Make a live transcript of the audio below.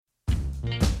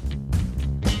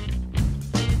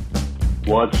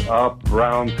What's up,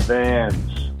 Browns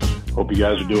fans? Hope you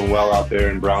guys are doing well out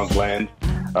there in Browns land.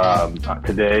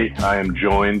 Today, I am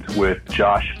joined with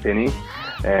Josh Finney,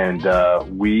 and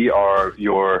we are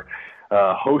your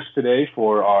hosts today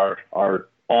for our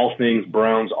all things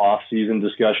Browns off-season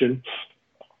discussion.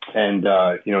 And,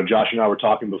 Josh and I were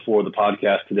talking before the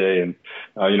podcast today, and,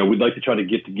 we'd like to try to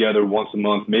get together once a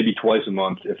month, maybe twice a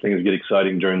month if things get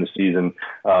exciting during the season,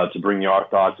 to bring you our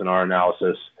thoughts and our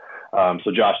analysis.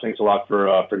 So Josh, thanks a lot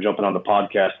for jumping on the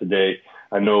podcast today.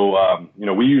 I know,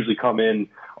 we usually come in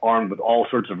armed with all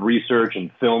sorts of research and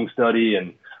film study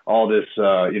and all this,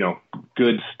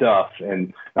 good stuff.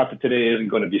 And not that today isn't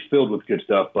going to be filled with good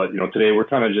stuff, but, today we're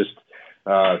kind of just,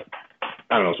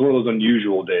 it's one of those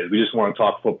unusual days. We just want to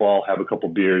talk football, have a couple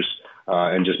beers,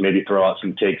 and just maybe throw out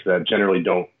some takes that generally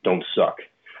don't suck.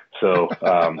 So,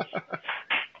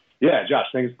 Josh,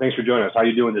 thanks for joining us. How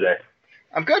you doing today?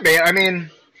 I'm good, man. I mean,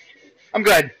 I'm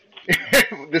good.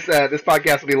 This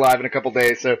podcast will be live in a couple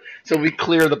days, so we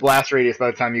clear the blast radius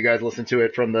by the time you guys listen to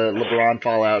it from the LeBron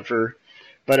fallout.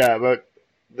 But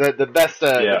the best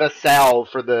salve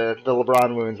for the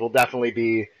LeBron wounds will definitely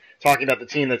be talking about the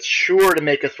team that's sure to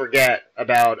make us forget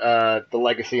about the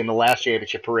legacy in the last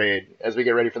championship parade as we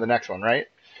get ready for the next one, right?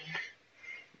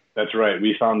 That's right.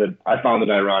 I found it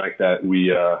ironic that we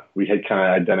had kind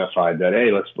of identified that,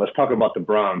 hey, let's talk about the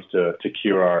Browns to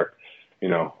cure our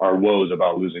woes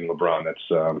about losing LeBron.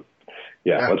 That's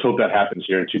let's hope that happens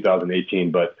here in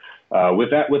 2018. But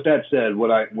with that said, what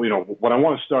I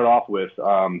want to start off with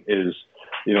is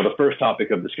the first topic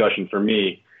of discussion for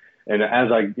me, and as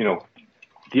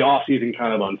the offseason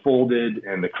kind of unfolded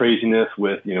and the craziness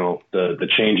with the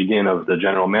change again of the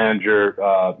general manager,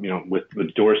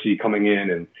 with Dorsey coming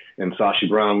in and Sashi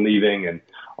Brown leaving and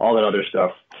all that other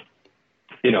stuff.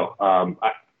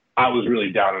 I was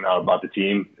really down and out about the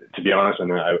team, to be honest,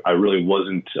 and I really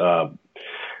wasn't.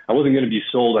 I wasn't going to be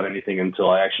sold on anything until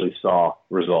I actually saw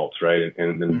results, right?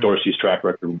 And Dorsey's track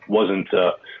record wasn't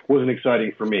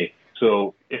exciting for me.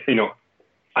 So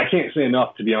I can't say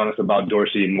enough, to be honest, about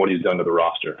Dorsey and what he's done to the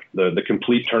roster. The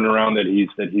complete turnaround that he's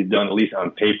done, at least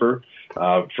on paper,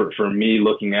 for me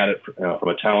looking at it from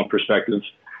a talent perspective,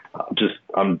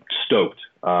 I'm stoked.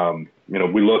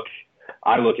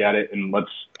 I look at it, and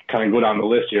let's kind of go down the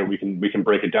list here. We can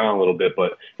break it down a little bit,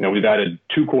 but we've added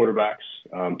two quarterbacks,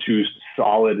 two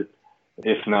solid,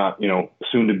 if not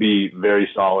soon to be very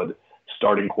solid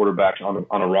starting quarterbacks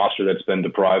on a roster that's been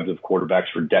deprived of quarterbacks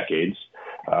for decades.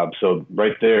 So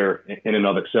right there, in and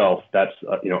of itself, that's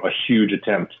a huge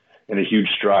attempt and a huge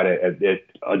stride at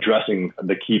addressing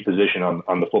the key position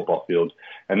on the football field.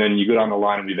 And then you go down the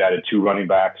line, and we've added two running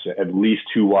backs, at least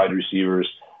two wide receivers,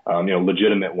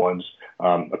 legitimate ones,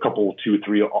 a couple,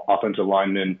 2-3 offensive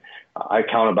linemen. I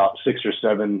count about 6 or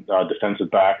 7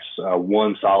 defensive backs,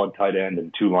 one solid tight end,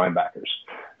 and 2 linebackers.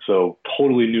 So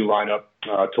totally new lineup,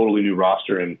 totally new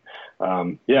roster. And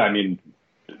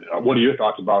what are your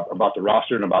thoughts about the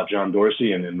roster and about John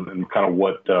Dorsey and kind of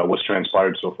what's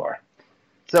transpired so far?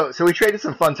 So we traded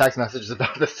some fun text messages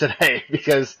about this today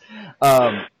because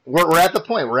we're at the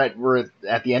point we're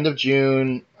at the end of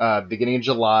June, beginning of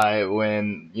July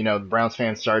when the Browns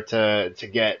fans start to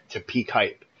get to peak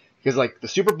hype because the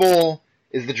Super Bowl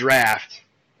is the draft,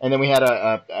 and then we had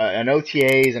an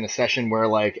OTAs and a session where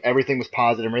everything was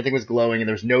positive, everything was glowing, and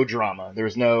there was no drama. There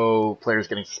was no players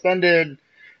getting suspended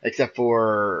except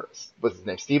for what's his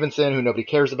name, Stevenson, who nobody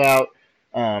cares about.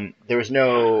 There was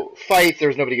no fights. There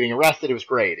was nobody getting arrested. It was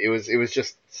great. It was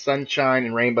just sunshine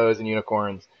and rainbows and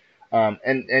unicorns.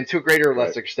 And to a greater or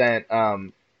lesser extent,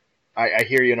 I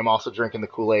hear you, and I'm also drinking the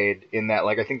Kool-Aid in that,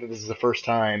 I think that this is the first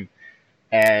time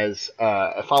as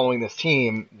following this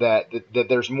team that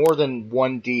there's more than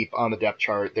one deep on the depth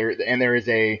chart there, and there is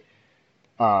an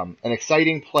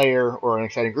exciting player or an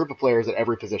exciting group of players at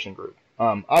every position group.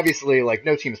 Obviously,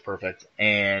 no team is perfect,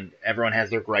 and everyone has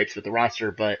their gripes with the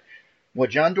roster, but what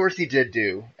John Dorsey did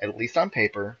do, at least on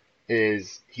paper,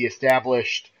 is he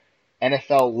established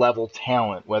NFL-level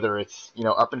talent, whether it's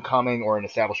up and coming or an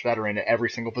established veteran at every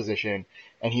single position,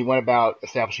 and he went about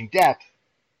establishing depth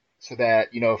so that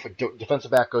if a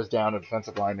defensive back goes down, a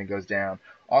defensive lineman goes down,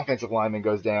 offensive lineman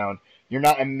goes down, you're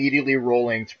not immediately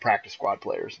rolling to practice squad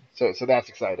players. So that's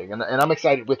exciting, and I'm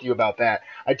excited with you about that.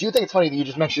 I do think it's funny that you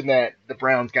just mentioned that the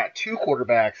Browns got 2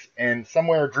 quarterbacks, and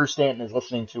somewhere Drew Stanton is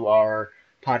listening to our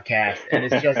podcast, and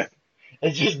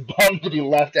it's just bummed to be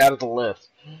left out of the list.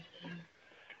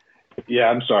 Yeah,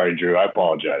 I'm sorry, Drew. I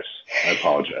apologize.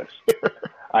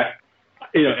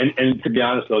 And to be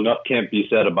honest, though, enough can't be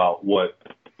said about what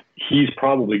he's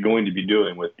probably going to be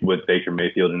doing with Baker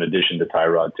Mayfield in addition to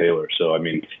Tyrod Taylor. So, I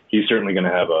mean, he's certainly going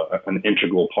to have an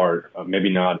integral part, maybe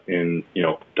not in,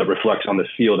 that reflects on the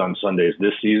field on Sundays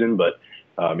this season, but,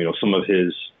 some of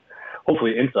his,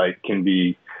 hopefully, insight can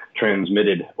be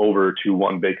transmitted over to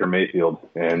one Baker Mayfield,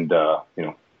 and,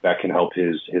 that can help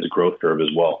his growth curve as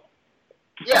well.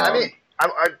 Yeah, I mean,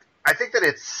 I think that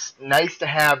it's nice to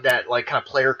have that, like, kind of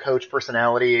player-coach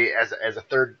personality as a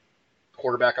third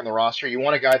quarterback on the roster. You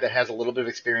want a guy that has a little bit of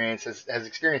experience, has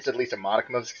experienced at least a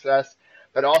modicum of success,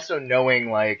 but also knowing,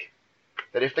 like,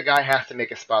 that if the guy has to make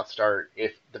a spot start,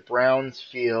 if the Browns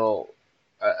feel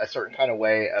a certain kind of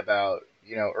way about,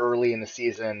 early in the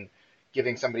season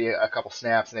giving somebody a couple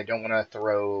snaps and they don't want to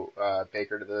throw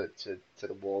Baker to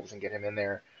the Wolves and get him in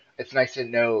there, it's nice to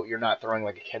know you're not throwing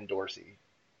like a Ken Dorsey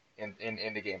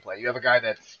into gameplay. You have a guy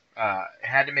that's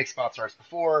had to make spot starts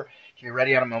before, can be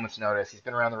ready on a moment's notice. He's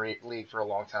been around the league for a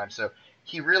long time, so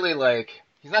he really, like,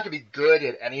 he's not going to be good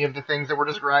at any of the things that we're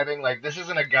describing. Like, this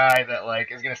isn't a guy that,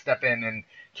 like, is going to step in and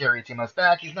carry a team us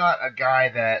back. He's not a guy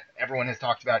that everyone has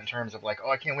talked about in terms of, like,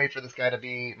 oh, I can't wait for this guy to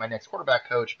be my next quarterback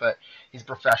coach, but he's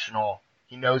professional.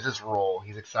 He knows his role.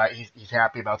 He's excited. He's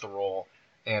happy about the role.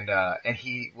 And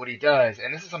what he does,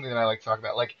 and this is something that I like to talk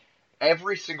about, like,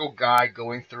 every single guy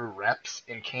going through reps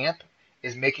in camp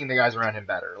is making the guys around him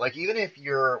better. Like, even if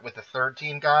you're with the third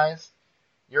team guys,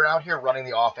 you're out here running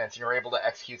the offense and you're able to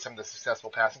execute some of the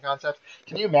successful passing concepts.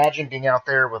 Can you imagine being out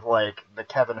there with, like, the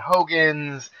Kevin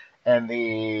Hogans and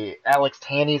the Alex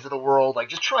Tannys of the world, like,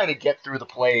 just trying to get through the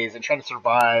plays and trying to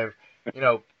survive,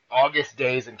 August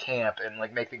days in camp and,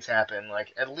 like, make things happen?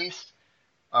 Like, at least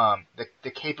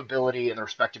the capability and the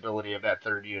respectability of that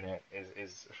third unit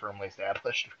is firmly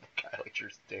established with a guy like Drew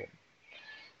Stanton.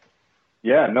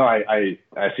 Yeah, no, I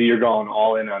see you're going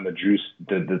all in on the Drew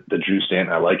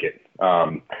Stanton. I like it.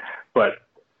 But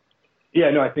yeah,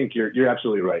 no, I think you're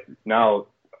absolutely right. Now,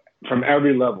 from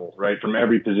every level, right, from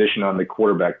every position on the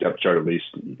quarterback depth chart, at least,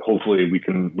 hopefully we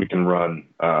can run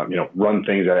run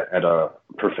things at a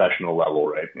professional level,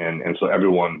 right, and so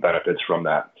everyone benefits from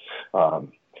that.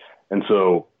 And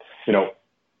so,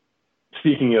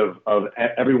 speaking of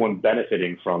everyone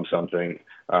benefiting from something,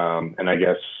 and I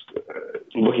guess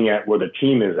looking at where the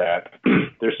team is at,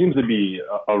 there seems to be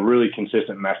a really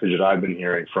consistent message that I've been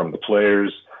hearing from the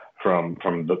players, from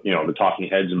the the talking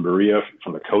heads in Berea,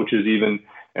 from the coaches even,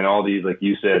 and all these, like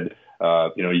you said,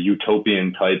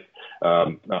 utopian type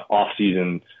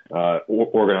off-season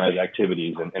organized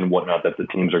activities and whatnot that the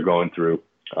teams are going through.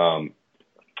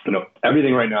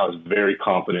 Everything right now is very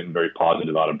confident and very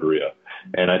positive out of Berea,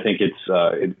 and I think it's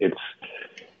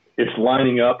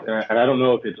lining up. And I don't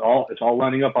know if it's all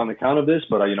lining up on account of this,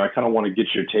 but I kind of want to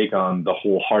get your take on the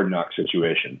whole Hard Knock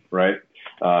situation, right?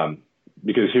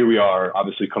 Because here we are,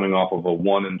 obviously coming off of a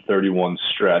 1-31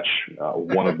 stretch,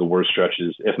 one of the worst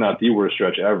stretches, if not the worst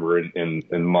stretch ever in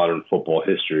modern football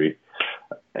history,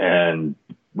 and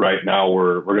right now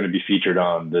we're going to be featured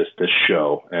on this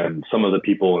show, and some of the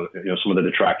people, some of the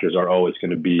detractors are always going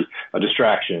to be a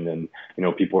distraction, and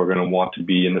people are going to want to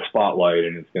be in the spotlight,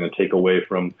 and it's going to take away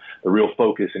from the real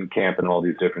focus in camp and all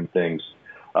these different things.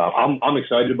 I'm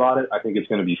excited about it. I think it's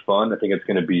going to be fun. I think it's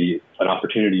going to be an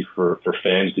opportunity for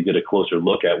fans to get a closer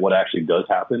look at what actually does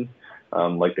happen.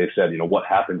 Like they said, what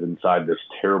happens inside this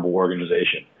terrible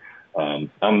organization.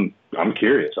 I'm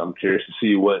curious. I'm curious to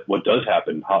see what does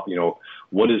happen. How,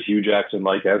 what is Hugh Jackson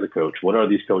like as a coach? What are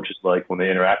these coaches like when they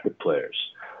interact with players?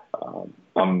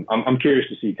 I'm curious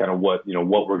to see kind of what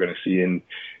we're going to see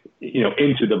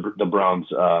into the Browns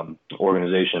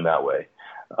organization that way.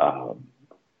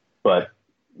 But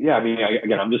yeah, I mean,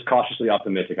 again, I'm just cautiously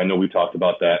optimistic. I know we talked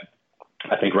about that.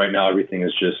 I think right now everything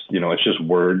is just it's just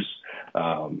words.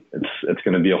 It's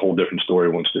going to be a whole different story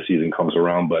once the season comes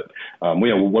around. But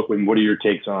what are your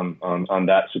takes on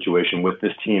that situation with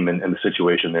this team and the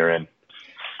situation they're in?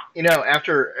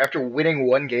 After winning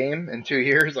one game in 2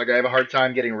 years, like, I have a hard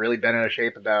time getting really bent out of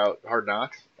shape about Hard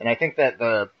Knocks. And I think that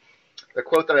the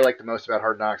quote that I liked the most about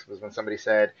Hard Knocks was when somebody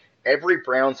said, every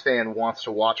Browns fan wants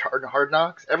to watch Hard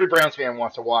Knocks. Every Browns fan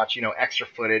wants to watch, extra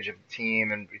footage of the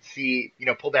team and see,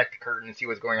 pull back the curtain and see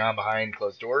what's going on behind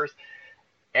closed doors.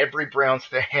 Every Browns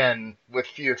fan, with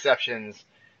few exceptions,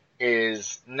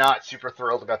 is not super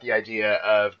thrilled about the idea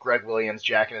of Greg Williams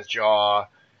jacking his jaw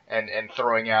and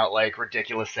throwing out, like,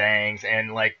 ridiculous sayings,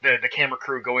 and, like, the camera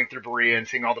crew going through Berea and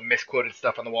seeing all the misquoted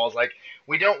stuff on the walls. Like,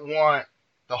 we don't want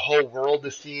the whole world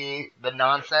to see the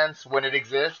nonsense when it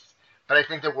exists, but I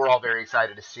think that we're all very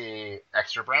excited to see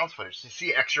extra Browns footage, to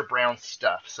see extra Browns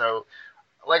stuff. So,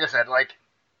 like I said, like,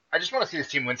 I just want to see this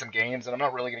team win some games, and I'm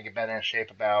not really going to get bent out of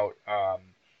shape about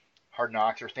Hard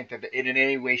Knocks or think that it in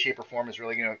any way, shape, or form is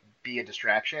really going to be a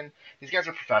distraction. These guys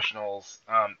are professionals.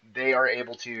 They are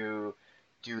able to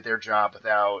do their job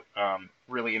without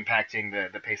really impacting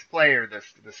the pace of play or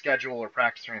the schedule or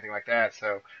practice or anything like that.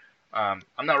 So I'm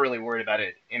not really worried about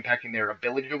it impacting their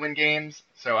ability to win games.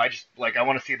 So I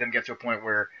want to see them get to a point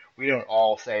where we don't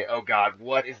all say, "Oh God,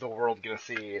 what is the world going to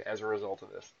see as a result of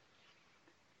this?"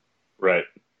 Right.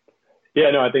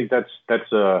 Yeah. No, I think that's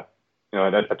a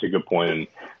good point, and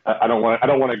I don't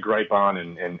want to gripe on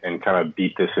and kind of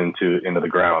beat this into the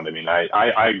ground. I mean,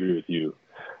 I agree with you.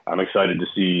 I'm excited to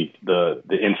see the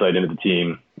insight into the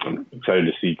team. I'm excited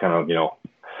to see kind of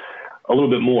a little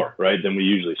bit more right than we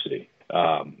usually see.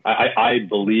 I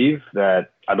believe that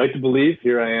I'd like to believe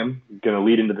here I am going to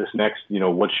lead into this next,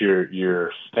 what's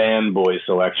your fanboy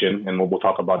selection, and we'll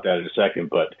talk about that in a second.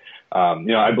 But,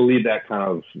 I believe that kind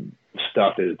of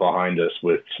stuff is behind us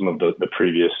with some of the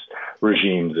previous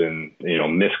regimes and,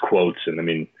 misquotes and I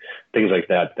mean, things like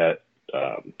that,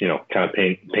 kind of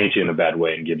paint you in a bad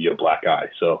way and give you a black eye.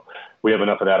 So we have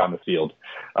enough of that on the field.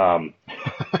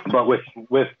 But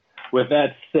with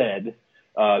that said,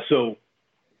 so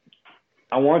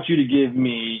I want you to give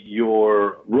me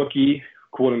your rookie,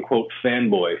 quote unquote,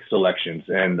 fanboy selections.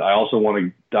 And I also want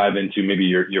to dive into maybe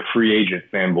your free agent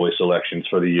fanboy selections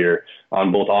for the year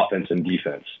on both offense and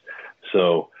defense.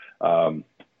 So, why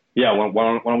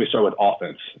don't we start with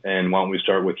offense, and why don't we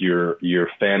start with your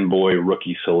fanboy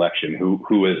rookie selection?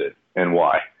 Who is it and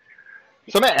why?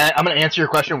 So I'm gonna answer your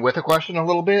question with a question a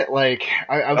little bit. Like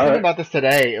I was thinking about this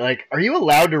today. Like, are you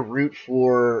allowed to root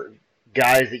for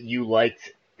guys that you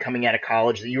liked coming out of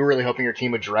college that you were really hoping your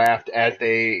team would draft as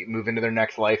they move into their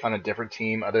next life on a different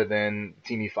team other than the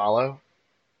team you follow?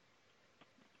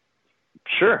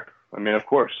 Sure. I mean, of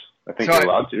course. I think you're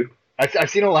allowed to. I've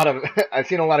seen a lot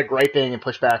of griping and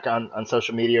pushback on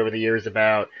social media over the years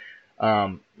about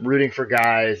rooting for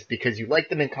guys because you like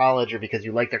them in college or because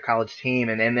you like their college team,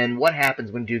 and then what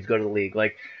happens when dudes go to the league?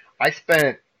 Like, I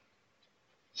spent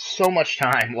so much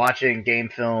time watching game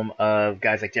film of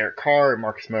guys like Derek Carr and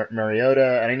Marcus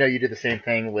Mariota, and I know you did the same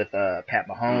thing with Pat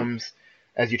Mahomes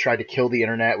as you tried to kill the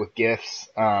internet with GIFs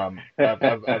of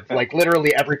like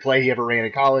literally every play he ever ran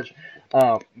in college.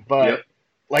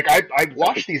 Like, I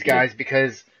watch these guys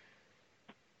because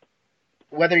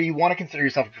whether you want to consider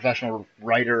yourself a professional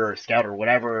writer or scout or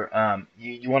whatever,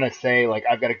 you want to say, like,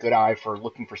 I've got a good eye for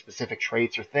looking for specific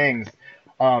traits or things.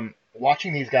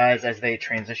 Watching these guys as they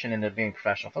transition into being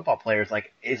professional football players,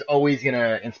 like, is always going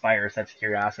to inspire a sense of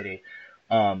curiosity.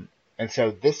 And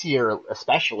so this year,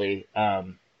 especially,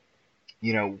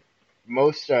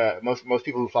 most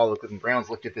people who follow the Cleveland Browns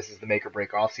looked at this as the make or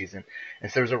break offseason. And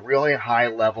so there's a really high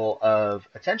level of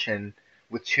attention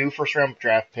with 2 first-round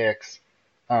draft picks,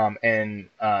 and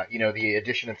the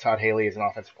addition of Todd Haley as an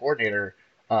offensive coordinator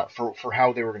for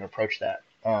how they were going to approach that.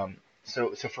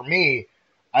 So for me,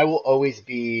 I will always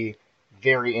be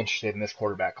very interested in this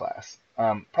quarterback class.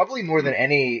 Probably more than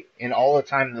any in all the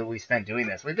time that we spent doing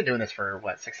this. We've been doing this for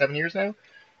 6-7 years now.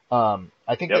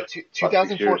 I think that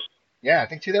 2004. Yeah, I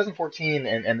think 2014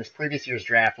 and this previous year's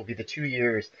draft will be the 2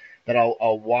 years that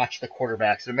I'll watch the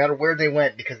quarterbacks, no matter where they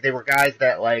went, because they were guys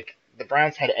that, like, the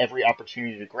Browns had every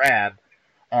opportunity to grab,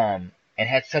 and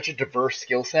had such a diverse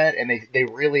skill set, and they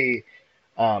really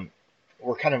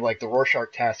were kind of like the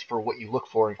Rorschach test for what you look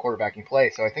for in quarterbacking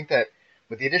play. So I think that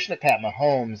with the addition of Pat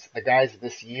Mahomes, the guys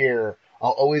this year,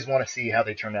 I'll always want to see how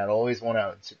they turn out. I'll always want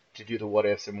to do the what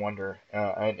ifs and wonder.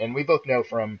 And we both know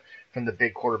from the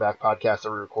big quarterback podcast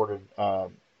that we recorded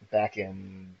back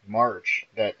in March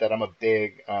that I'm a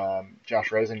big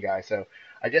Josh Rosen guy. So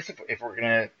I guess if we're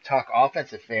going to talk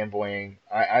offensive fanboying,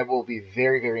 I will be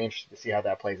very, very interested to see how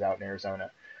that plays out in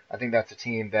Arizona. I think that's a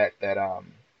team that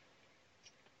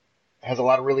has a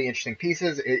lot of really interesting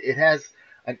pieces. It has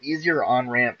an easier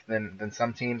on-ramp than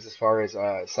some teams as far as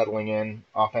settling in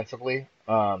offensively.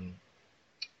 And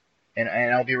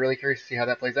I'll be really curious to see how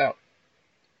that plays out.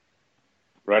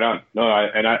 Right on. No,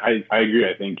 I agree.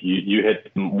 I think you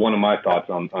hit one of my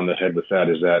thoughts on the head with that,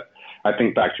 is that I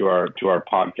think back to our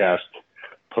podcast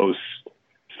post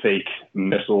fake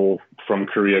missile from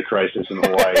Korea crisis in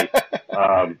Hawaii.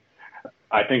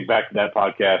 I think back to that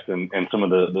podcast and some of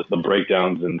the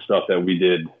breakdowns and stuff that we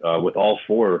did with all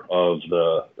 4 of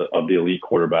the elite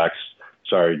quarterbacks.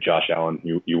 Sorry, Josh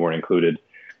Allen, you weren't included.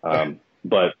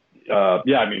 But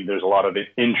I mean, there's a lot of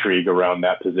intrigue around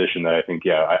that position that I think,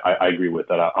 I agree with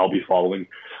that. I'll be following.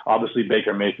 Obviously,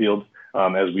 Baker Mayfield,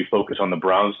 as we focus on the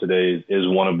Browns today, is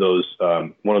one of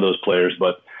those players.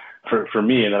 But for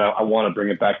me, and then I want to bring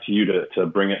it back to you to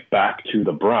bring it back to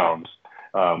the Browns.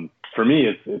 For me,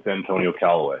 it's Antonio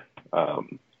Callaway.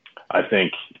 I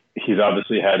think he's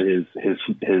obviously had his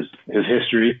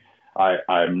history.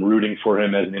 I'm rooting for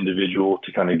him as an individual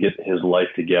to kind of get his life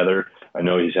together. I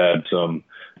know he's had some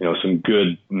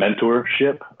good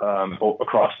mentorship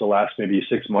across the last maybe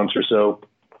 6 months or so.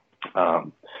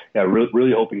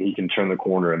 Really hoping he can turn the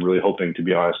corner, and really hoping, to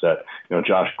be honest, that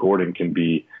Josh Gordon can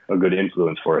be a good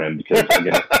influence for him, because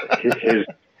again,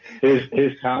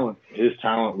 his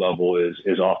talent level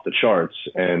is off the charts,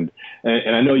 and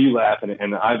I know you laugh,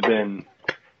 and I've been.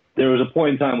 There was a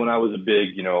point in time when I was a big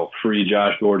free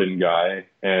Josh Gordon guy,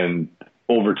 and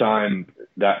over time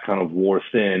that kind of wore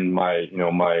thin.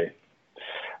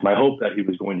 My hope that he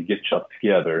was going to get Chuck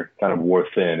together kind of wore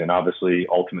thin, and obviously,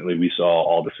 ultimately, we saw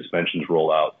all the suspensions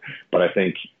roll out. But I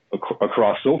think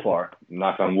across so far,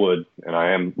 knock on wood, and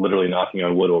I am literally knocking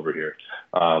on wood over here,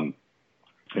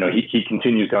 he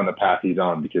continues down the path he's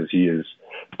on, because he is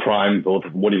primed, both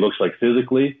what he looks like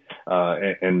physically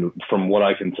and from what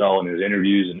I can tell in his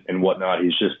interviews and whatnot,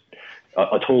 he's just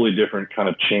a totally different kind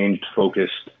of changed,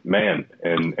 focused man,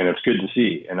 and it's good to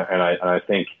see. And I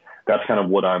think that's kind of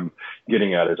what I'm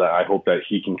getting at, is I hope that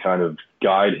he can kind of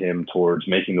guide him towards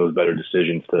making those better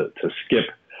decisions to skip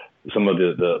some of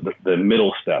the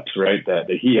middle steps, right, that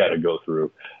he had to go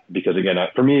through. Because again,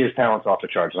 for me, his talent's off the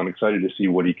charts. I'm excited to see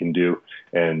what he can do,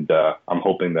 and I'm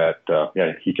hoping that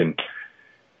he can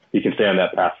stay on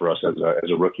that path for us as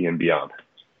a rookie and beyond.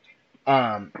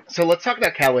 So let's talk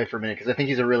about Callaway for a minute, because I think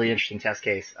he's a really interesting test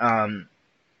case.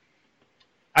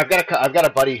 I've got a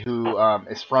buddy who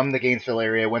is from the Gainesville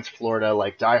area, went to Florida,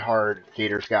 like diehard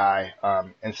Gators guy,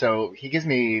 and so he gives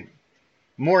me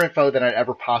more info than I'd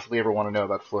ever possibly want to know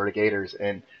about the Florida Gators.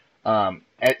 And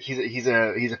he's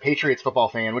a Patriots football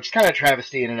fan, which is kind of a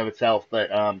travesty in and of itself.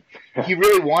 But he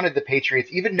really wanted the Patriots,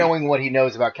 even knowing what he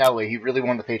knows about Callaway, he really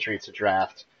wanted the Patriots to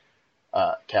draft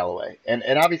Callaway. And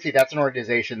obviously that's an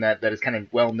organization that is kind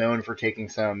of well known for taking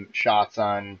some shots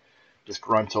on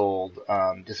disgruntled,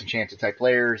 disenchanted type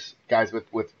players, guys with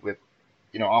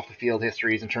off the field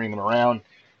histories, and turning them around.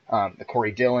 The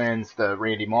Corey Dillons, the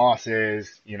Randy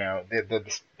Mosses,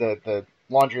 the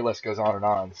laundry list goes on and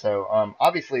on. So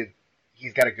obviously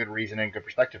he's got a good reason and good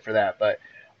perspective for that. But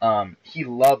he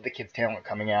loved the kid's talent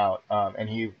coming out, and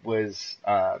he was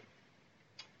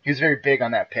very big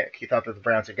on that pick. He thought that the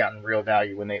Browns had gotten real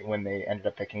value when they ended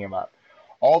up picking him up.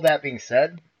 All that being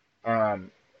said,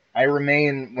 I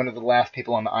remain one of the last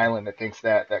people on the island that thinks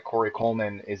that Corey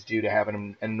Coleman is due to have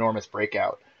an enormous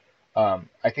breakout.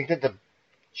 I think that the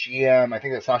GM, I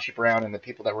think that Sashi Brown and the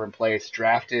people that were in place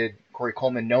drafted Corey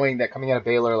Coleman knowing that coming out of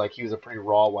Baylor, like, he was a pretty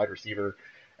raw wide receiver,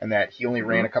 and that he only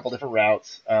ran a couple different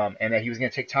routes, and that he was going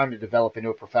to take time to develop into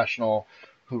a professional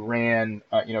who ran,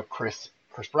 Chris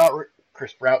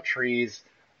Sprout trees,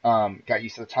 got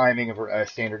used to the timing of a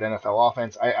standard NFL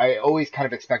offense. I always kind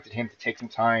of expected him to take some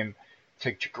time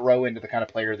to grow into the kind of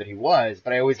player that he was,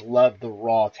 but I always loved the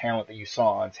raw talent that you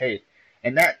saw on tape.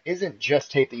 And that isn't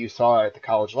just tape that you saw at the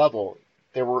college level.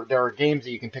 There are games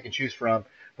that you can pick and choose from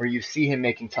where you see him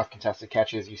making tough contested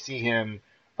catches, you see him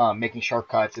making sharp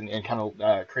cuts and kind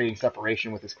of creating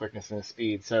separation with his quickness and his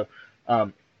speed. So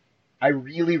I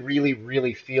really, really,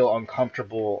 really feel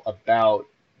uncomfortable about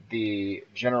the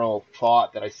general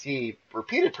thought that I see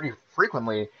repeated pretty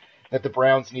frequently, that the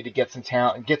Browns need to get some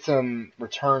talent and get some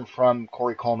return from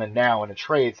Corey Coleman now in a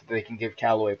trade so that they can give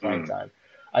Callaway playing time.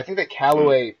 I think that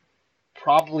Callaway,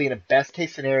 probably in a best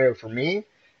case scenario for me,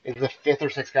 is the fifth or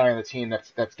sixth guy on the team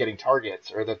that's getting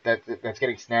targets, or that's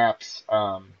getting snaps.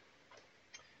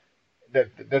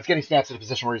 That's getting snaps at a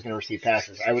position where he's going to receive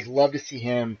passes. I would love to see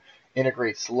him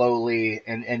integrate slowly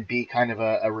and be kind of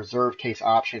a reserve case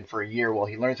option for a year while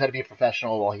he learns how to be a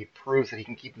professional, while he proves that he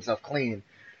can keep himself clean.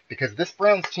 Because this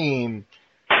Browns team,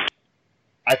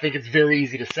 I think it's very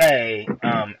easy to say,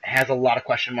 has a lot of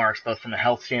question marks, both from a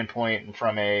health standpoint and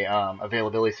from a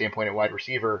availability standpoint at wide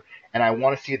receiver. And I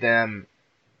want to see them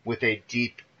with a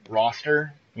deep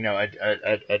roster, a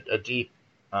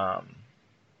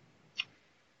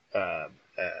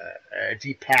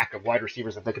deep pack of wide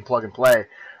receivers that they can plug and play,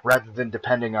 rather than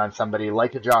depending on somebody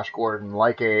like a Josh Gordon,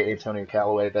 like a Antonio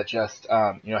Callaway, that just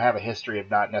have a history of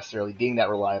not necessarily being that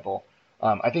reliable.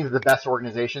 I think that the best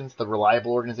organizations, the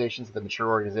reliable organizations, the mature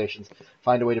organizations,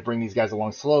 find a way to bring these guys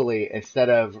along slowly instead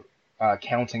of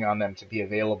counting on them to be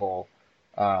available,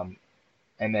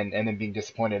 and then being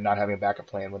disappointed and not having a backup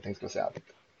plan when things go south.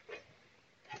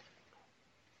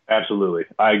 Absolutely.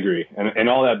 I agree. And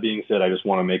all that being said, I just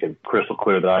want to make it crystal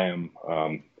clear that I am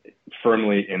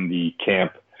firmly in the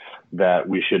camp that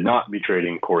we should not be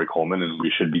trading Corey Coleman, and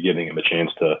we should be giving him a chance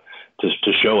to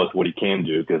to show us what he can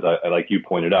do. Because I like you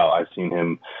pointed out, I've seen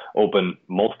him open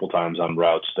multiple times on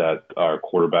routes that our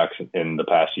quarterbacks in the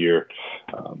past year,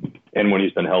 and when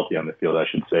he's been healthy on the field, I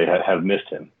should say, have missed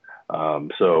him.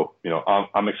 So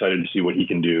I'm excited to see what he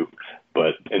can do.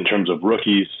 But in terms of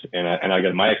rookies, and I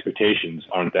got my expectations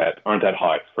aren't that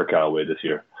high for Callaway this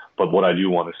year. But what I do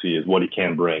want to see is what he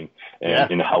can bring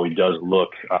and how he does look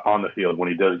on the field when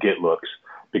he does get looks,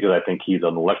 because I think he's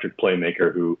an electric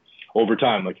playmaker who, over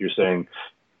time, like you're saying,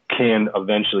 can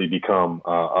eventually become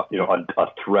a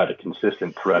threat, a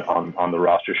consistent threat on the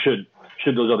roster. Should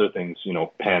those other things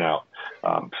pan out.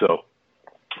 So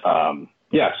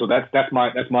that's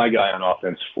my guy on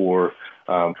offense for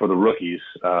the rookies.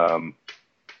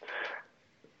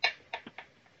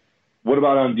 What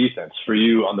about on defense for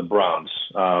you on the Browns?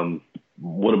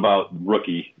 What about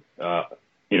rookie,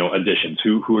 additions?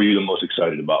 Who are you the most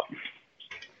excited about?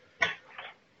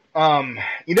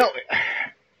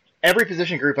 Every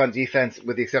position group on defense,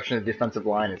 with the exception of the defensive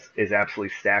line, is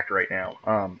absolutely stacked right now.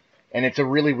 And it's a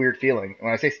really weird feeling.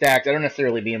 When I say stacked, I don't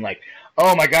necessarily mean like,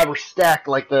 oh my God, we're stacked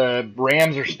like the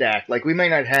Rams are stacked. Like, we may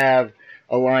not have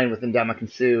a line with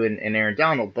Ndamukong Suh and Aaron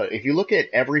Donald, but if you look at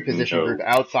every position group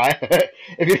outside, of the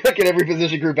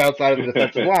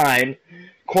defensive line,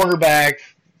 cornerbacks,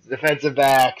 defensive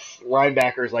backs,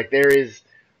 linebackers, like, there is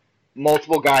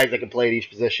multiple guys that can play at each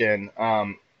position.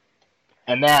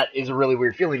 And that is a really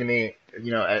weird feeling to me,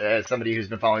 as somebody who's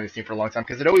been following this team for a long time,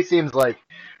 because it always seems like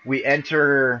we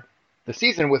enter the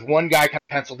season with one guy kind of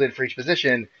penciled in for each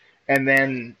position, and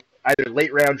then either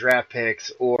late round draft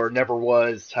picks or never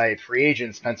was type free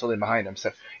agents penciled in behind him.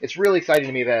 So it's really exciting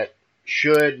to me that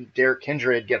should Derek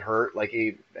Kindred get hurt like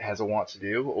he has a want to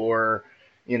do, or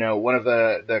one of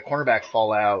the cornerbacks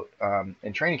fall out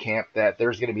in training camp, that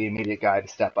there's going to be an immediate guy to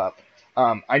step up.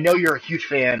 I know you're a huge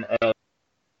fan of.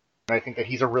 I think that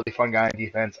he's a really fun guy on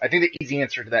defense. I think the easy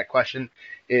answer to that question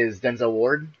is Denzel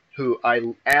Ward, who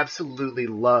I absolutely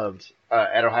loved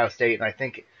at Ohio State, and I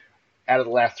think out of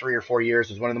the last 3 or 4 years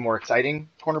was one of the more exciting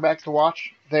cornerbacks to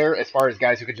watch there, as far as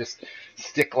guys who could just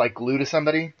stick like glue to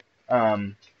somebody.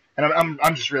 And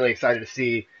I'm just really excited to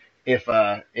see if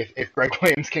Greg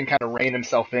Williams can kind of rein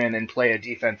himself in and play a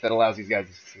defense that allows these guys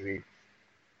to succeed.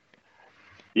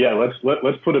 Yeah, let's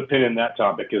put a pin in that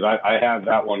topic, because I have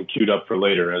that one queued up for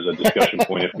later as a discussion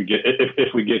point if we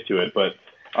get to it. But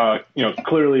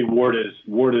clearly Ward is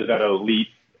that elite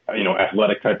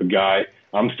athletic type of guy.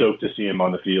 I'm stoked to see him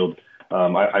on the field.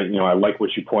 I like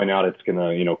what you point out. It's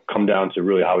gonna come down to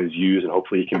really how he's used, and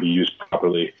hopefully he can be used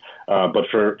properly. But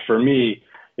for me,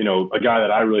 a guy that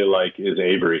I really like is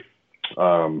Avery.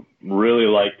 Really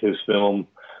liked his film.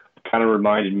 Kind of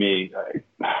reminded me.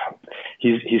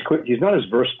 He's not as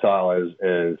versatile as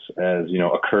a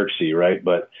Kirksey, right?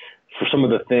 But for some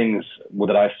of the things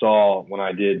that I saw when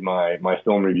I did my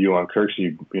film review on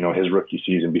Kirksey, his rookie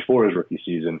season, before his rookie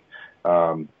season,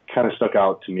 kind of stuck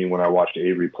out to me when I watched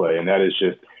Avery play, and that is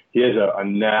just he has a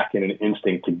knack and an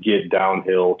instinct to get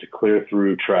downhill, to clear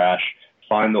through trash,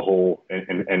 find the hole,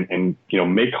 and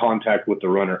make contact with the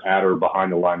runner at or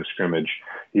behind the line of scrimmage.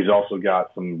 He's also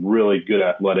got some really good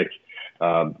athletic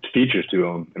features to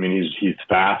him. I mean, he's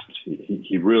fast.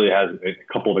 He really has a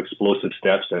couple of explosive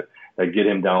steps that get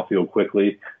him downfield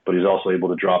quickly, but he's also able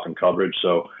to drop in coverage.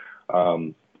 So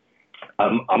I'm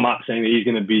not saying that he's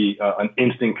going to be an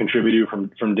instant contributor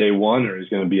from day one, or he's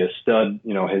going to be a stud,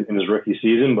 in his rookie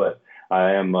season, but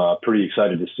I am pretty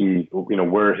excited to see,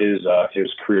 where his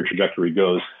career trajectory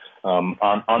goes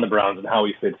on the Browns, and how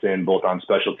he fits in both on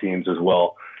special teams as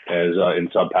well as in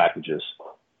sub packages.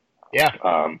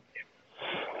 Yeah.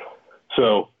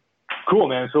 So cool,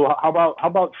 man. So how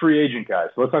about free agent guys?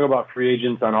 So let's talk about free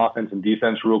agents on offense and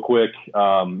defense real quick. Who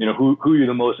are you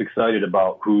the most excited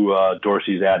about? Who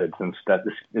Dorsey's added, since that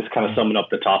is kind of summing up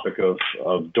the topic of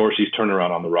Dorsey's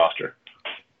turnaround on the roster.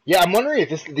 Yeah, I'm wondering if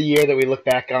this is the year that we look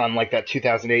back on, like that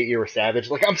 2008 year with Savage.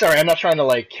 Like, I'm sorry, I'm not trying to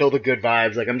like kill the good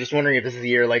vibes. Like, I'm just wondering if this is the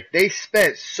year, like, they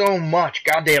spent so much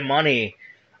goddamn money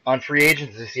on free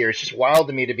agents this year. It's just wild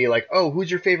to me to be like, oh,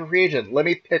 who's your favorite free agent? Let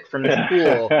me pick from this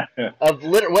pool of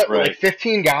like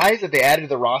 15 guys that they added to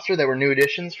the roster that were new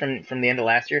additions from the end of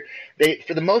last year. They,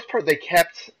 for the most part, they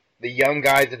kept the young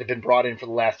guys that have been brought in for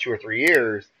the last 2 or 3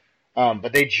 years,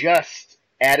 but they just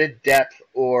added depth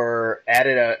or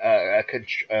added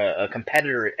a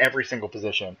competitor at every single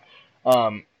position.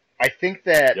 I think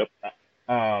that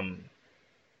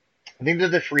I think that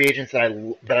the free agents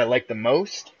that I like the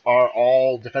most are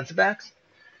all defensive backs,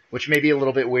 which may be a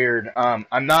little bit weird.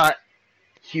 I'm not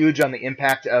huge on the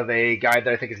impact of a guy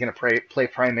that I think is going to play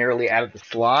primarily out of the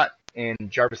slot in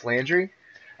Jarvis Landry.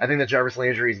 I think that Jarvis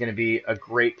Landry is going to be a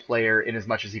great player in as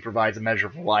much as he provides a measure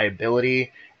of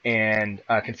reliability and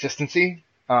consistency.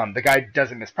 The guy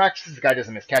doesn't miss practices. The guy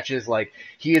doesn't miss catches. Like,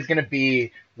 he is going to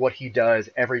be what he does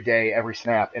every day, every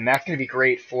snap, and that's going to be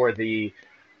great for the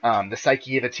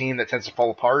psyche of a team that tends to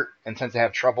fall apart and tends to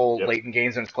have trouble late in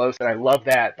games when it's close. And I love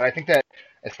that. But I think that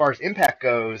as far as impact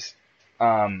goes,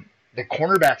 the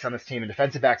cornerbacks on this team and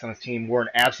defensive backs on this team were an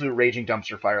absolute raging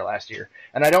dumpster fire last year.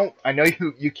 And I know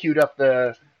you queued up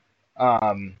the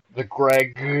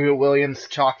Greg Williams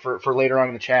talk for later on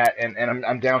in the chat, and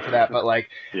I'm down for that. But like,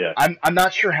 I'm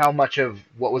not sure how much of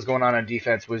what was going on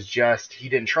defense was just he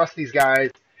didn't trust these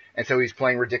guys, and so he's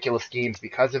playing ridiculous schemes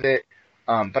because of it.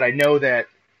 But I know that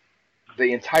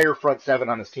the entire front seven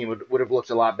on this team would have looked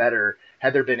a lot better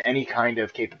had there been any kind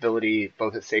of capability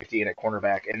both at safety and at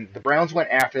cornerback. And the Browns went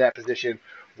after that position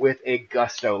with a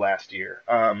gusto last year.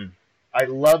 I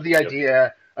love the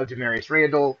idea of Demarius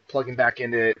Randall plugging back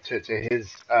into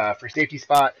his free safety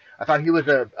spot. I thought he was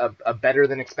a better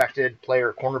than expected player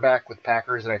at cornerback with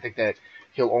Packers, and I think that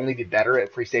he'll only be better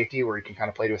at free safety where he can kind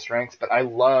of play to his strengths. But I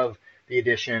love the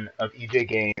addition of EJ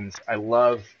Gaines. I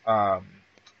love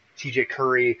TJ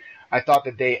Curry. I thought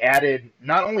that they added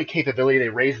not only capability, they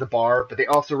raised the bar, but they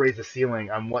also raised the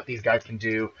ceiling on what these guys can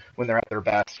do when they're at their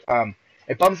best.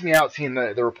 It bums me out seeing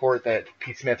the report that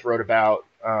Pete Smith wrote about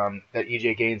that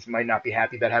EJ Gaines might not be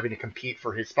happy about having to compete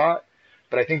for his spot.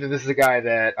 But I think that this is a guy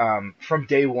that from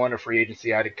day one of free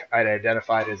agency I'd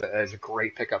identified as a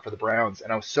great pickup for the Browns,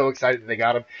 and I was so excited that they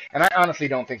got him. And I honestly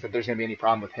don't think that there's going to be any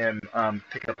problem with him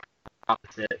picking up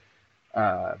opposite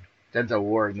Denzel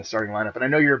Ward in the starting lineup. And I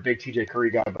know you're a big TJ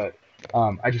Curry guy, but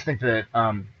I just think that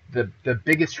the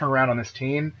biggest turnaround on this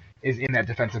team is in that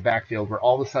defensive backfield, where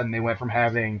all of a sudden they went from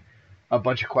having a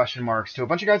bunch of question marks to a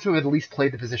bunch of guys who have at least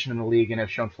played the position in the league and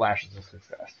have shown flashes of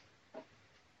success.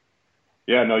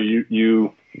 Yeah, no,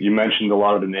 you mentioned a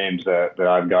lot of the names that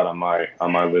I've got on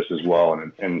my list as well,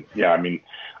 and yeah, I mean,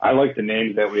 I like the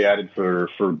names that we added for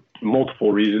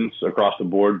multiple reasons across the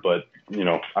board, but you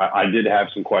know, I did have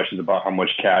some questions about how much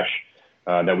cash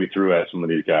that we threw at some of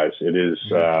these guys. It is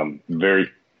very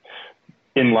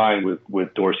in line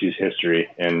with Dorsey's history,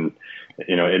 and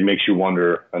you know, it makes you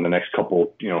wonder in the next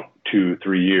couple,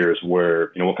 2-3 years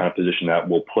where, what kind of position that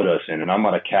will put us in. And I'm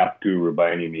not a cap guru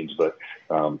by any means, but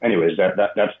anyways,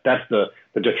 that's the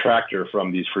detractor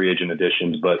from these free agent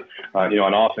additions. But,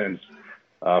 on offense,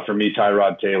 for me,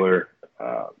 Tyrod Taylor,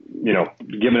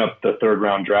 giving up the third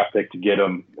round draft pick to get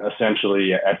him,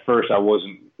 essentially at first I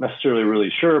wasn't necessarily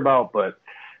really sure about, but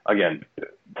again,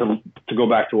 to go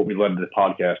back to what we led the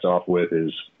podcast off with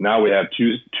is now we have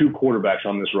two quarterbacks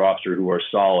on this roster who are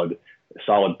solid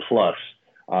plus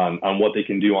on what they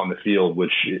can do on the field,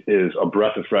 which is a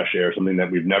breath of fresh air, something that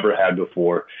we've never had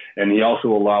before. And he also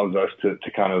allows us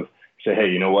to kind of say, hey,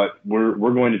 you know what, we're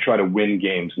going to try to win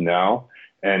games now.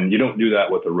 And you don't do that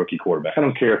with a rookie quarterback. I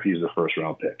don't care if he's the first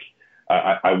round pick.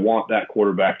 I want that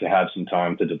quarterback to have some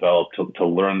time to develop, to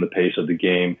learn the pace of the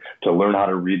game, to learn how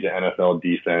to read the NFL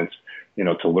defense,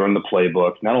 to learn the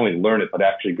playbook, not only learn it, but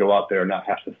actually go out there and not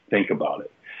have to think about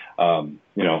it.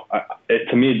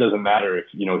 To me, it doesn't matter if,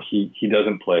 he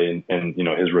doesn't play in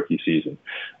his rookie season.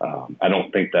 I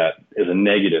don't think that is a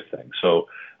negative thing. So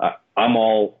I'm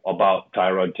all about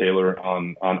Tyrod Taylor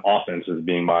on offense as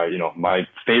being my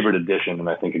favorite addition. And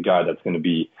I think a guy that's going to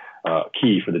be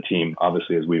key for the team,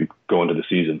 obviously, as we go into the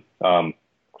season.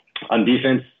 On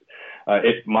defense,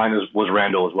 mine was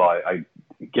Randall as well.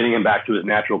 Getting him back to his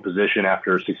natural position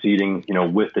after succeeding,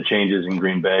 with the changes in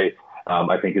Green Bay,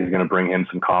 I think is going to bring him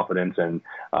some confidence. And,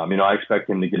 I expect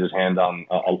him to get his hand on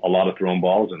a lot of thrown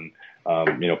balls and,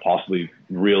 possibly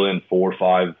reel in 4,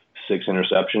 5, 6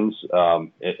 interceptions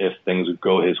if things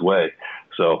go his way.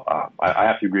 So I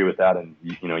have to agree with that. And,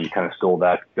 you kind of stole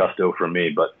that gusto from me,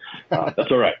 but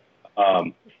that's all right.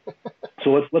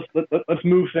 So let's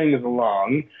move things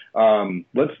along.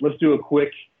 Let's do a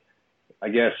quick, I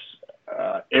guess,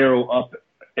 arrow up,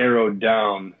 arrow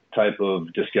down type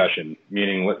of discussion.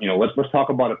 Meaning, let's talk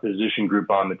about a position group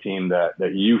on the team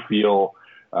that you feel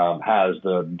has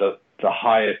the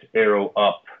highest arrow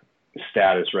up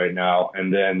status right now,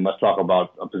 and then let's talk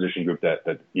about a position group that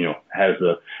has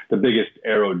the biggest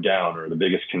arrow down or the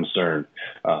biggest concern.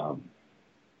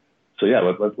 So yeah,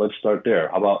 let's start there.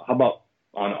 How about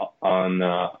on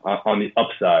the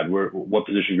upside? What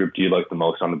position group do you like the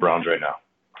most on the Browns right now?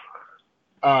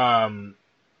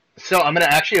 So I'm going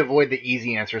to actually avoid the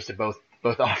easy answers to both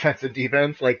offense and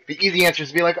defense. Like, the easy answers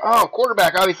to be like, oh,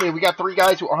 quarterback, obviously we got 3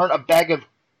 guys who aren't a bag of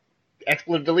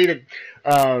expletive deleted.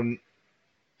 And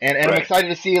right. I'm excited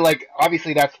to see, like,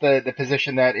 obviously that's the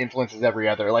position that influences every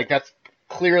other. Like, that's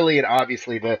clearly and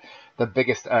obviously the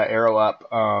biggest arrow up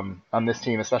on this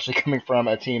team, especially coming from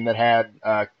a team that had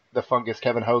the fungus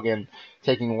Kevin Hogan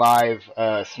taking live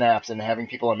snaps and having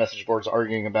people on message boards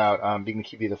arguing about being the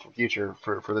QB of the future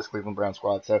for this Cleveland Brown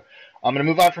squad. So I'm going to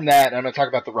move on from that, and I'm going to talk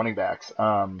about the running backs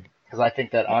because I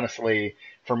think that, honestly,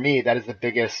 for me, that is the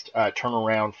biggest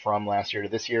turnaround from last year to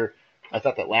this year. I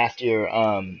thought that last year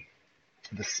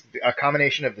a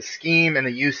combination of the scheme and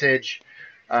the usage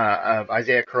of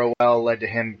Isaiah Crowell led to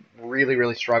him really,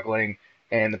 really struggling,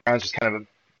 and the Browns just kind of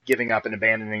giving up and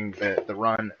abandoning the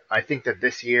run. I think that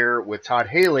this year with Todd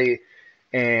Haley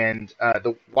and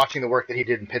watching the work that he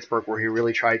did in Pittsburgh, where he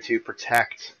really tried to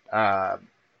protect Ben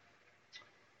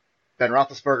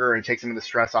Roethlisberger and take some of the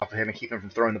stress off of him and keep him from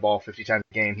throwing the ball 50 times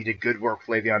a game. He did good work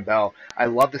with Le'Veon Bell. I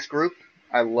love this group.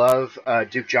 I love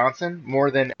Duke Johnson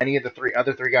more than any of the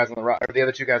other two guys on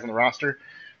the roster.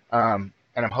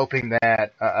 And I'm hoping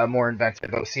that a more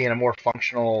inventive OC and a more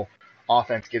functional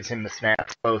offense gives him the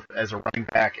snaps, both as a running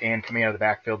back and coming out of the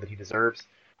backfield, that he deserves.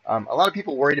 A lot of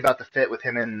people worried about the fit with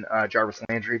him and Jarvis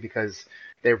Landry because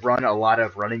they've run a lot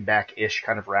of running back-ish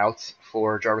kind of routes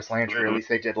for Jarvis Landry, or at least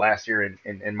they did last year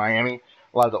in Miami.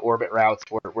 A lot of the orbit routes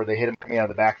where they hit him coming out of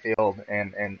the backfield,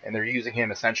 and they're using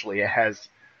him essentially as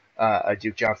a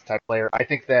Duke Johnson type player. I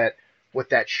think that what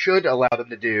that should allow them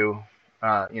to do,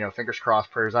 fingers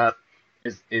crossed, prayers up,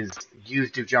 is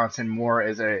use Duke Johnson more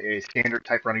as a standard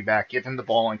type running back, give him the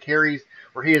ball on carries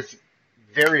where he is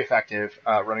very effective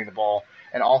running the ball,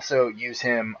 and also use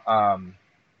him on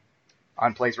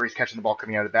plays where he's catching the ball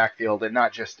coming out of the backfield and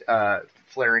not just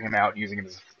flaring him out and using him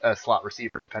as a slot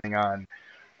receiver depending on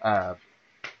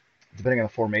the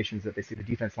formations that they see the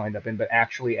defense lined up in, but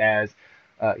actually as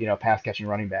pass catching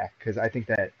running back, because I think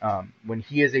that when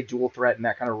he is a dual threat in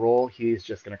that kind of role, he's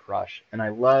just going to crush. And I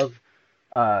love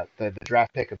the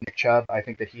draft pick of Nick Chubb. I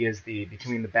think that he is the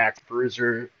between the backs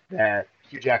bruiser that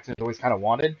Hugh Jackson has always kind of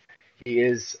wanted. He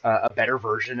is a better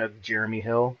version of Jeremy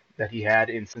Hill that he had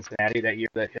in Cincinnati that year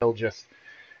that Hill just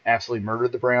absolutely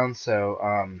murdered the Browns. So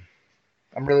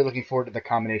I'm really looking forward to the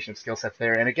combination of skill sets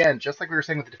there. And again, just like we were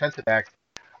saying with the defensive backs,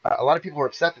 a lot of people were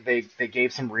upset that they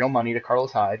gave some real money to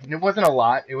Carlos Hyde. And it wasn't a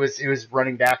lot. It was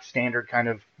running back standard kind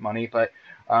of money. But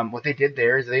what they did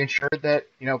there is they ensured that,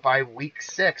 by week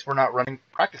 6, we're not running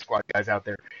practice squad guys out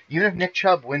there. Even if Nick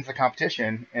Chubb wins the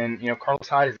competition and, Carlos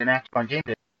Hyde is inactive on game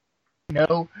day,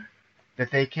 know that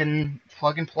they can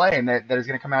plug and play and that is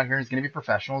going to come out here and is going to be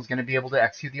professional, is going to be able to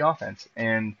execute the offense.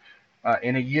 And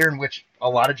in a year in which a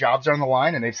lot of jobs are on the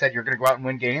line and they've said you're going to go out and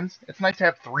win games, it's nice to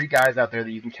have 3 guys out there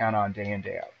that you can count on day in,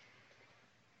 day out.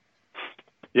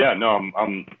 Yeah, no,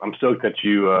 I'm stoked that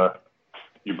you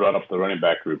brought up the running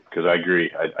back group, because I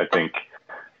agree. I think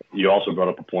you also brought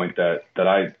up a point that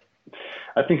I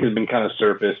think has been kind of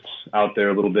surfaced out there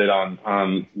a little bit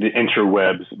on the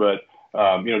interwebs, but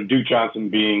Duke Johnson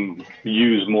being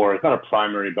used more, it's not a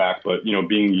primary back, but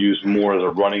being used more as a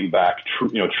running back,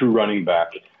 true running back,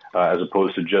 as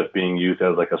opposed to just being used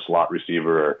as like a slot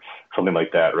receiver or something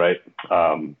like that, right?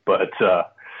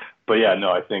 But yeah,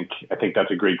 no, I think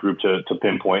that's a great group to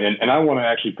pinpoint, and I want to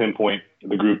actually pinpoint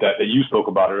the group that you spoke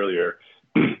about earlier,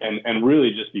 and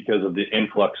really just because of the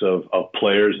influx of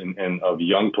players and of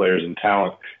young players and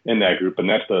talent in that group, and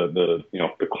that's the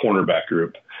cornerback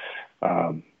group.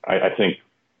 I think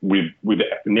we've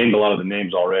named a lot of the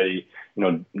names already.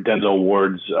 Denzel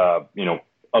Ward's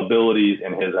abilities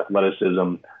and his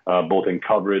athleticism, both in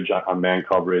coverage, on man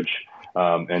coverage,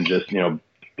 and just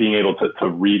being able to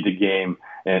read the game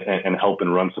and help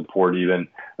and run support even.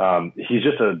 He's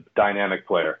just a dynamic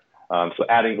player. So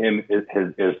adding him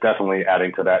is definitely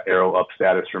adding to that arrow up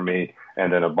status for me.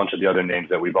 And then a bunch of the other names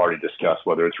that we've already discussed,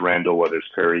 whether it's Randall, whether it's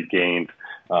Perry, Gaines,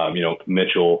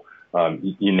 Mitchell,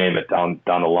 you name it down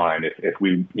the line. If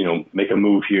we, make a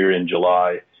move here in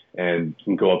July and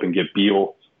can go up and get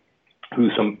Beal, who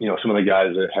some of the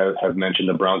guys that have mentioned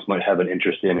the Browns might have an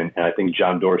interest in, and I think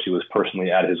John Dorsey was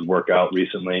personally at his workout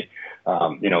recently.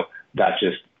 That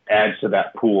just adds to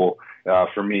that pool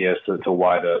for me as to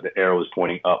why the arrow is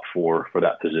pointing up for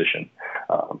that position.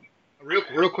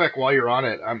 Real quick, while you're on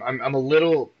it, I'm a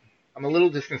little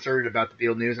disconcerted about the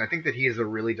Beal news. I think that he is a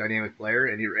really dynamic player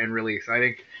and really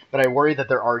exciting, but I worry that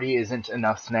there already isn't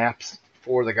enough snaps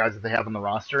for the guys that they have on the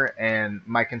roster. And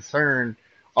my concern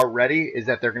already is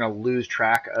that they're going to lose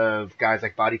track of guys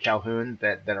like Buddy Calhoun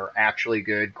that are actually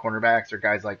good cornerbacks, or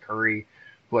guys like Curry,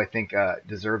 who I think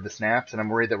deserve the snaps. And I'm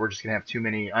worried that we're just going to have too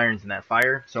many irons in that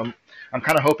fire. So I'm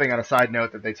kind of hoping, on a side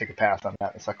note, that they take a pass on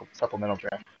that in the supplemental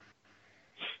draft.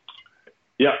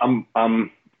 Yeah, I'm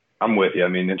with you. I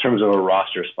mean, in terms of a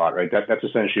roster spot, right? That's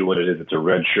essentially what it is. It's a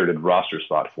red-shirted roster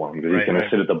spot for him, because he's going to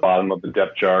sit at the bottom of the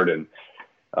depth chart, and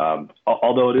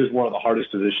although it is one of the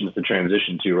hardest positions to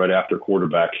transition to right after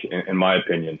quarterback, in my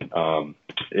opinion, from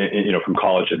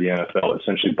college to the NFL, it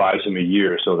essentially buys him a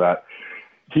year so that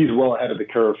he's well ahead of the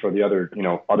curve for the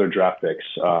other draft picks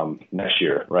next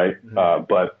year, right? Mm-hmm.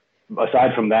 But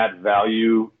aside from that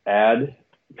value add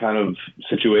kind of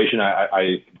situation,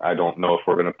 I don't know if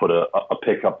we're going to put a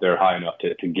pick up there high enough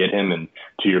to get him. And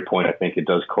to your point, I think it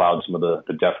does cloud some of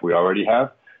the depth we already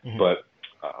have. Mm-hmm. But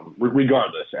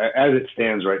regardless, as it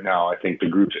stands right now, I think the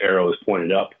group's arrow is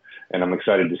pointed up, and I'm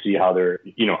excited to see how they're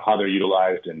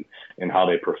utilized and how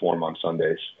they perform on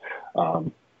Sundays.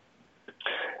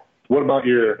 What about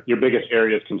your biggest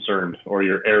area of concern or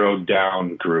your arrow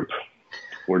down group?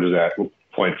 Where does that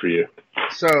point for you?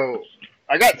 So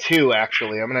I got two,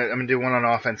 actually. I'm gonna do one on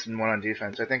offense and one on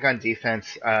defense. I think on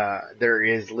defense, there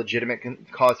is legitimate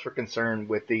cause for concern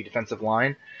with the defensive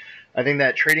line. I think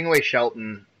that trading away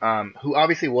Shelton, who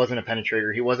obviously wasn't a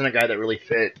penetrator, he wasn't a guy that really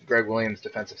fit Greg Williams'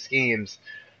 defensive schemes,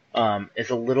 is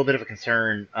a little bit of a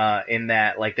concern in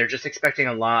that they're just expecting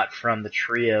a lot from the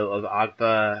trio of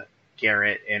Agba,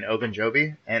 Garrett, and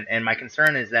Ogunjobi. And my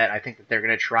concern is that I think that they're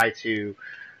going to try to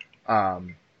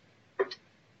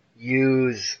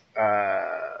use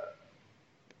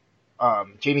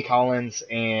Jamie Collins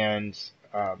and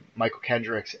Michael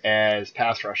Kendricks as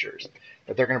pass rushers.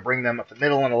 That they're going to bring them up the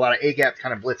middle and a lot of A-gap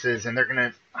kind of blitzes, and they're going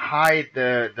to hide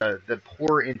the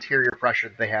poor interior pressure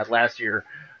that they had last year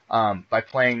by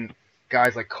playing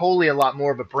guys like Coley a lot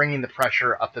more, but bringing the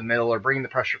pressure up the middle or bringing the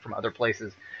pressure from other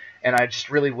places. And I just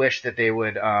really wish that they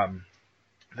would have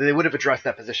addressed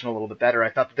that position a little bit better. I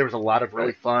thought that there was a lot of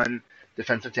really fun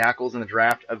defensive tackles in the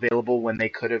draft available when they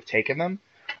could have taken them.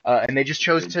 And they just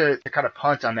chose to kind of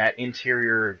punt on that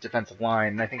interior defensive line.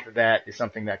 And I think that is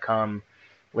something that come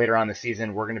later on in the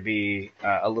season we're going to be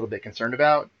a little bit concerned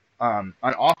about. On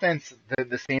offense,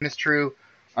 the same is true.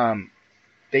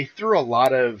 They threw a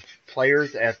lot of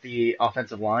players at the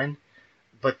offensive line,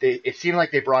 but it seemed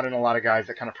like they brought in a lot of guys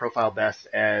that kind of profile best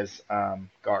as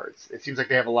guards. It seems like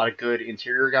they have a lot of good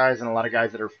interior guys and a lot of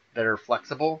guys that are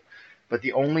flexible. But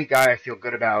the only guy I feel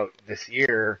good about this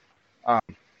year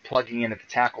plugging in at the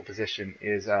tackle position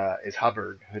is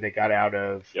Hubbard, who they got out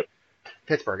of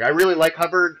Pittsburgh. I really like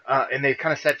Hubbard, and they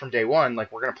kind of said from day one,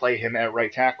 we're going to play him at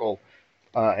right tackle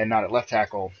and not at left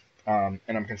tackle. And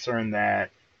I'm concerned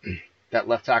that that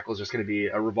left tackle is just going to be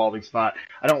a revolving spot.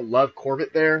 I don't love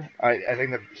Corbett there. I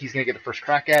think that he's going to get the first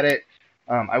crack at it.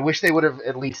 I wish they would have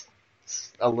at least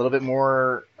a little bit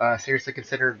more seriously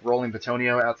considered rolling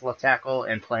Batonio out to left tackle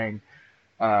and playing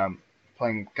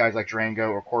guys like Durango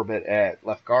or Corbett at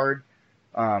left guard.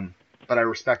 But I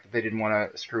respect that they didn't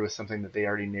want to screw with something that they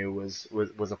already knew was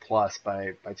a plus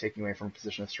by taking away from a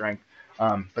position of strength.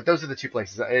 But those are the two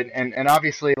places. And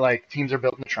obviously, teams are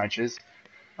built in the trenches.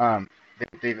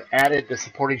 They've added the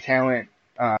supporting talent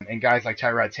and guys like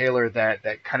Tyrod Taylor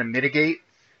that kind of mitigate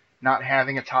not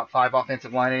having a top 5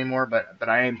 offensive line anymore. But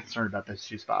I am concerned about those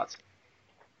two spots.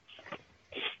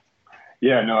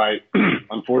 Yeah, no,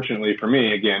 unfortunately for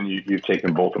me, again, you've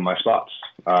taken both of my spots.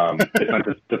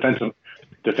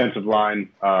 Defensive line,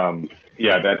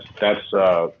 that's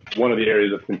one of the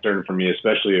areas of concern for me,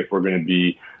 especially if we're going to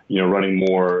be, running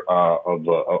more of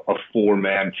a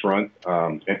 4-man front.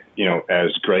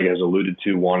 As Greg has alluded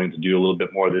to, wanting to do a little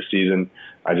bit more this season.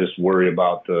 I just worry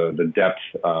about the depth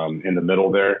in the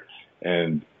middle there.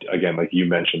 And again, like you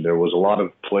mentioned, there was a lot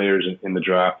of players in the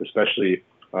draft, especially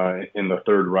in the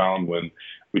 3rd round when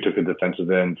we took a defensive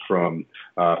end from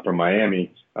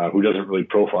Miami, who doesn't really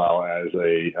profile as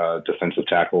a defensive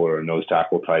tackle or a nose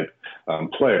tackle type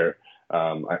player.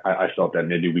 I felt that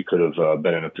maybe we could have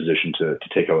been in a position to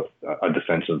take a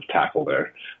defensive tackle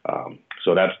there.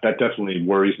 So that definitely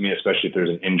worries me, especially if there's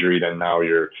an injury. Then now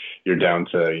you're down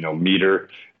to Meter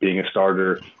being a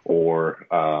starter or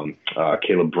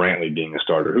Caleb Brantley being a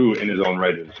starter, who in his own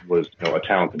right was a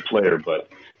talented player, but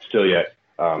still yet.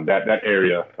 That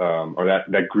area or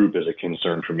that group is a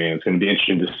concern for me. And it's going to be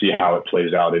interesting to see how it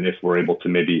plays out and if we're able to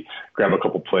maybe grab a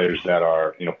couple players that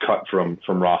are cut from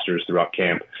rosters throughout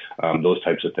camp, those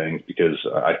types of things. Because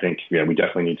I think we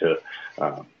definitely need to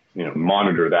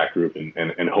monitor that group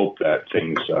and hope that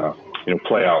things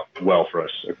play out well for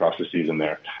us across the season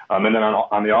there. And then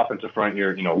on the offensive front,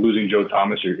 you're losing Joe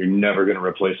Thomas. You're never going to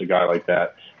replace a guy like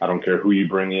that. I don't care who you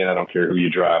bring in. I don't care who you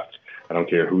draft. I don't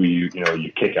care who you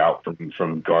kick out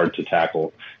from guard to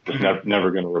tackle. It's never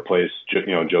going to replace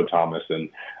Joe Thomas. And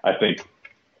I think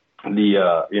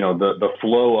the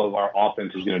flow of our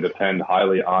offense is going to depend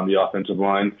highly on the offensive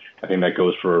line. I think that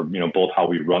goes for both how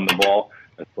we run the ball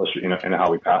and how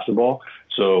we pass the ball.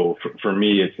 So for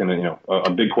me, it's going to, a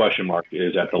big question mark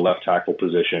is at the left tackle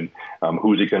position.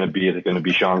 Who's it going to be? Is it going to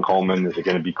be Sean Coleman? Is it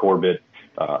going to be Corbett?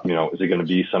 Is it going to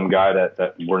be some guy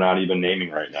that we're not even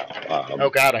naming right now? Oh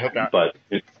God, I hope not. But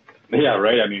yeah,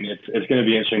 right. I mean, it's going to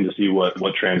be interesting to see what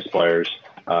transpires.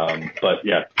 But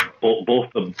yeah, both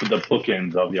the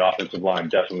bookends of the offensive line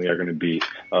definitely are going to be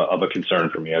of a concern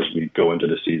for me as we go into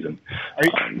the season.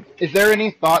 Is there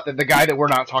any thought that the guy that we're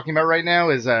not talking about right now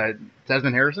is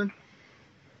Desmond Harrison?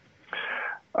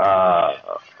 I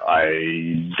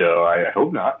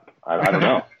hope not. I don't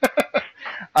know.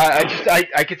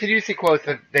 I continue to see quotes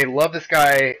that they love this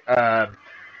guy.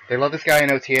 They love this guy in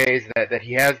OTAs. That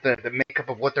he has the makeup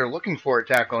of what they're looking for at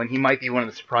tackle, and he might be one of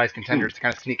the surprise contenders to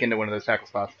kind of sneak into one of those tackle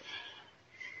spots.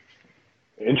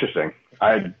 Interesting.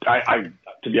 To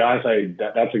be honest,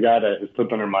 that's a guy that has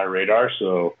slipped under my radar.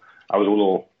 So I was a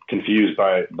little confused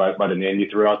by the name you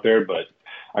threw out there, but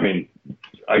I mean,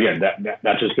 again,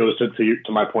 that just goes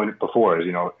to my point before is,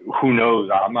 who knows?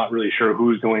 I'm not really sure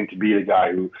who's going to be the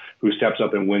guy who steps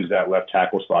up and wins that left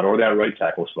tackle spot or that right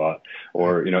tackle spot,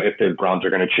 or, if the Browns are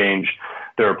going to change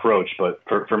their approach. But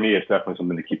for me, it's definitely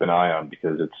something to keep an eye on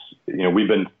because it's, we've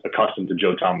been accustomed to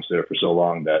Joe Thomas there for so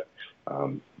long that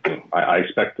I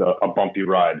expect a bumpy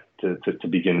ride to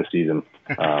begin the season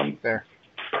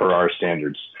per our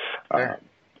standards.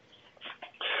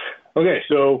 Okay,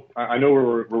 so I know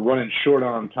we're running short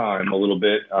on time a little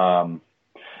bit. I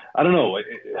don't know.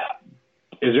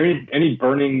 Is there any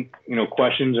burning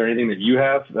questions or anything that you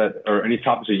have or any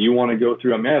topics that you want to go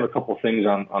through? I mean, I have a couple of things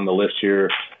on the list here,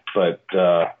 but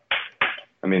I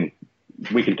mean,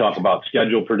 we can talk about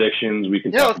schedule predictions. We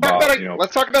can talk about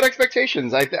let's talk about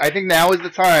expectations. I think now is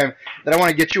the time that I want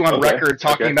to get you on record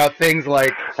talking about things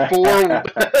like 4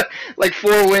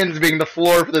 wins being the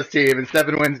floor for this team and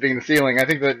 7 wins being the ceiling. I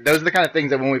think that those are the kind of things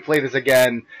that when we play this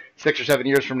again 6 or 7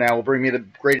 years from now will bring me the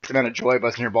greatest amount of joy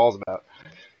busting your balls about.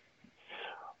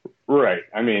 Right.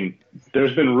 I mean,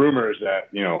 there's been rumors that,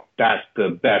 that's the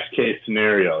best case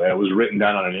scenario. That was written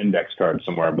down on an index card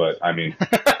somewhere, but I mean,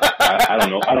 I don't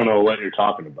know. I don't know what you're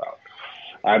talking about.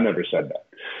 I've never said that.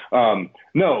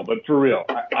 No, but for real.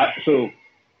 So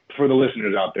for the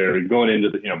listeners out there going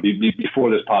into before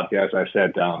this podcast, I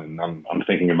sat down and I'm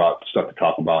thinking about stuff to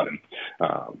talk about, and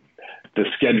the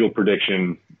schedule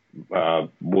prediction,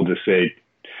 we'll just say,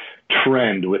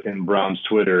 trend within Browns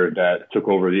Twitter that took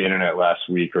over the internet last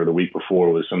week or the week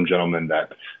before was some gentleman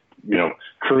that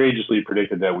courageously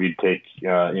predicted that we'd take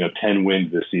 10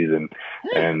 wins this season,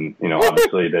 and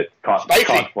obviously that caught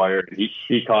fire.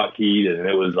 He caught heat, and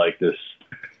it was like this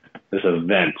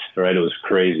event, right? It was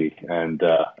crazy, and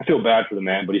I feel bad for the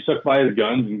man, but he stuck by his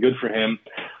guns, and good for him.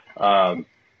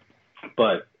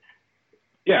 But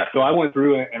yeah, so I went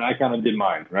through and I kind of did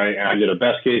mine, right? And I did a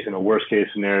best case and a worst case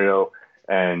scenario.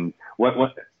 And what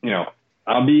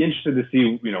I'll be interested to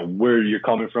see, where you're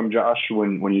coming from, Josh,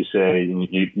 when you say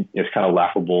it's kind of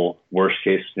laughable worst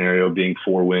case scenario being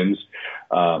 4 wins.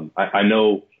 I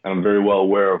know I'm very well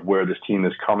aware of where this team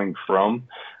is coming from.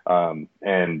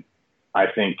 And I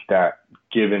think that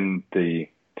given the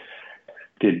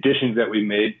additions that we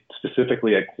made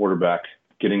specifically at quarterback,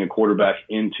 getting a quarterback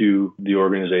into the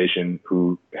organization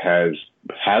who has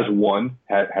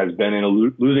been in a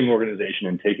losing organization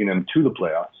and taking them to the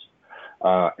playoffs,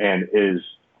 and is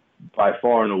by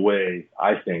far and away,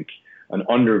 I think, an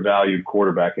undervalued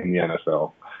quarterback in the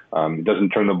NFL. He doesn't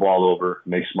turn the ball over,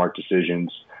 makes smart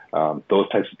decisions, those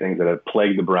types of things that have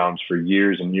plagued the Browns for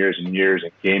years and years and years,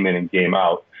 and game in and game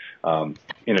out,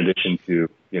 in addition to,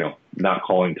 not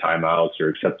calling timeouts or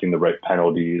accepting the right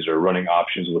penalties or running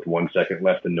options with 1 second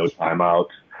left and no timeouts,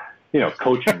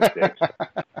 coaching mistakes.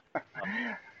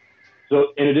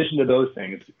 So in addition to those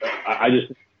things,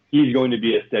 he's going to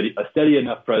be a steady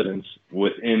enough presence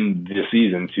within the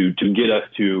season to get us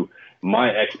to my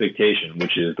expectation,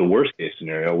 which is the worst case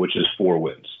scenario, which is 4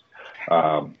 wins.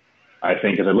 I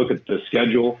think as I look at the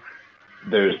schedule,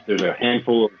 there's a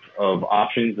handful of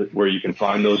options where you can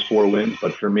find those 4 wins.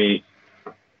 But for me,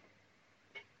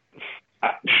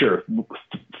 sure,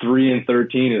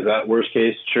 3-13, is that worst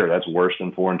case? Sure, that's worse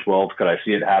than 4-12. Could I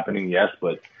see it happening? Yes,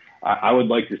 but I would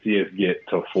like to see us get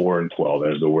to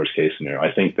 4-12 as the worst case scenario.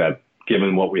 I think that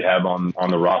given what we have on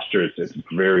the roster, it's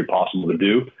very possible to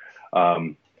do.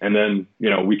 And then,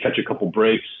 we catch a couple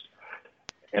breaks,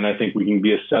 and I think we can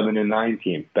be a 7-9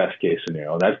 team, best case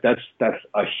scenario. That's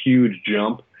a huge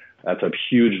jump. That's a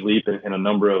huge leap in a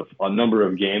number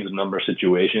of games, a number of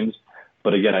situations.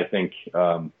 But again, I think,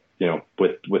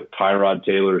 with Tyrod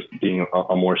Taylor being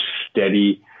a more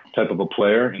steady type of a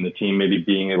player, and the team maybe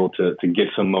being able to get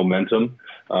some momentum,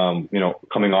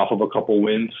 coming off of a couple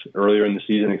wins earlier in the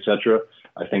season, et cetera,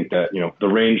 I think that, the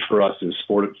range for us is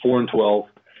 4-12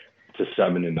 to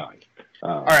 7-9.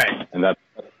 All right. And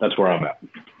that's where I'm at.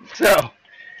 So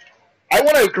I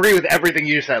want to agree with everything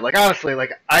you said. Like, honestly,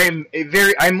 like I'm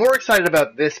more excited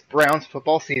about this Browns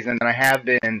football season than I have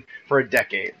been for a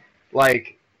decade.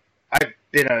 Like, I've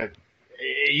been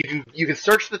you can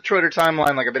search the Twitter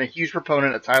timeline. Like, I've been a huge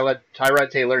proponent of Tyrod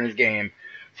Taylor and his game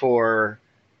for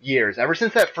years. Ever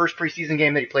since that first preseason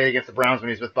game that he played against the Browns when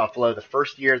he was with Buffalo, the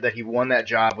first year that he won that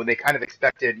job, when they kind of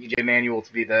expected E.J. Manuel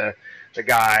to be the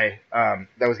guy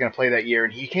that was going to play that year,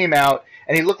 and he came out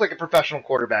and he looked like a professional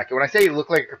quarterback. And when I say he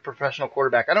looked like a professional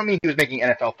quarterback, I don't mean he was making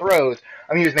NFL throws.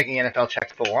 I mean he was making NFL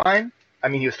checks to the line. I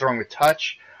mean he was throwing with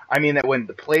touch. I mean that when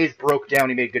the plays broke down,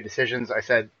 he made good decisions. I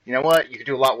said, you know what, you could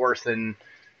do a lot worse than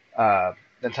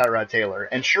Tyrod Taylor.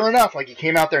 And sure enough, like, he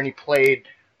came out there and he played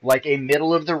like a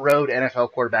middle-of-the-road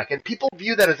NFL quarterback. And people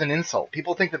view that as an insult.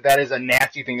 People think that is a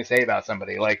nasty thing to say about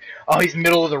somebody. Like, oh, he's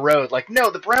middle-of-the-road. Like, no,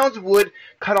 the Browns would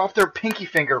cut off their pinky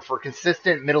finger for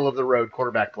consistent middle-of-the-road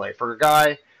quarterback play. For a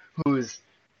guy who's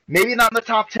maybe not in the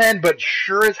top 10, but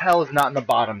sure as hell is not in the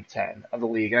bottom 10 of the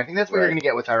league. And I think that's what you're going to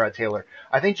get with Tyrod Taylor.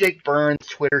 I think Jake Burns'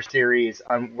 Twitter series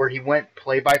where he went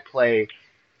play-by-play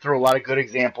through a lot of good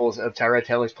examples of Tyrod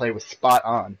Taylor's play was spot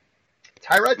on.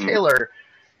 Tyrod Taylor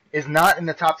is not in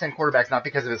the top 10 quarterbacks, not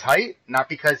because of his height, not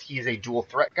because he's a dual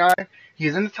threat guy. He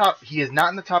is not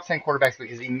in the top 10 quarterbacks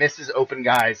because he misses open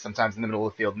guys sometimes in the middle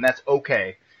of the field, and that's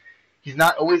okay. He's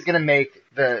not always going to make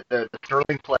the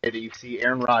sterling play that you see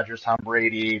Aaron Rodgers, Tom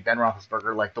Brady, Ben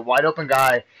Roethlisberger, like the wide open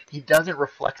guy. He doesn't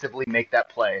reflexively make that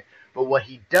play. But what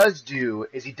he does do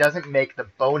is he doesn't make the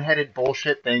boneheaded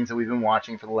bullshit things that we've been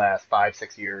watching for the last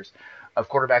 5-6 years of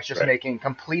quarterbacks just making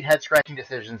complete head-scratching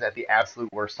decisions at the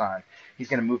absolute worst time. He's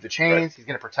going to move the chains. He's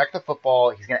going to protect the football.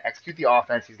 He's going to execute the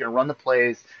offense. He's going to run the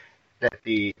plays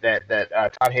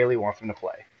that Todd Haley wants him to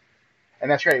play. And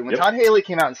that's great. When Todd Haley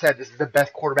came out and said, this is the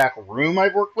best quarterback room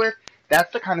I've worked with,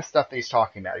 that's the kind of stuff that he's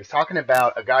talking about. He's talking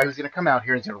about a guy who's going to come out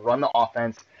here and he's going to run the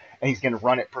offense, and he's going to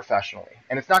run it professionally.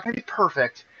 And it's not going to be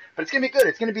perfect, but it's going to be good.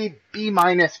 It's going to be B-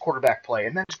 quarterback play,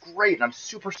 and that's great, and I'm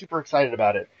super, super excited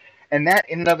about it. And that,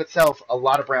 in and of itself, a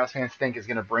lot of Browns fans think is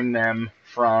going to bring them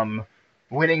from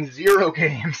winning 0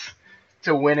 games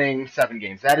to winning 7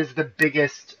 games. That is the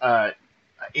biggest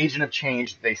agent of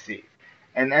change that they see.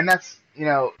 And that's,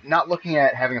 not looking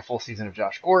at having a full season of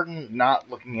Josh Gordon, not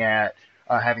looking at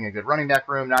having a good running back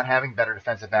room, not having better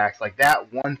defensive backs. Like,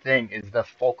 that one thing is the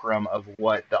fulcrum of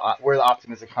where the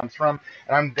optimism comes from,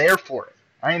 and I'm there for it.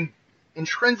 I am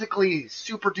intrinsically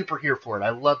super duper here for it.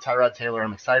 I love Tyrod Taylor.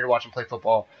 I'm excited to watch him play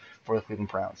football for the Cleveland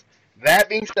Browns. That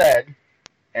being said,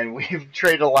 and we've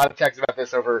traded a lot of texts about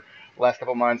this over the last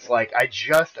couple months, like,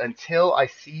 until I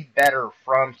see better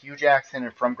from Hugh Jackson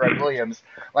and from Greg Williams,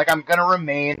 like, I'm going to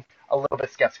remain a little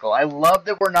bit skeptical. I love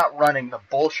that we're not running the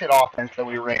bullshit offense that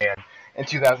we ran in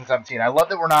 2017. I love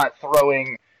that we're not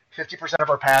throwing 50% of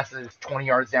our passes 20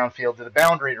 yards downfield to the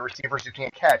boundary to receivers who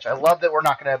can't catch. I love that we're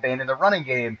not going to abandon the running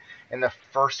game in the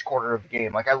first quarter of the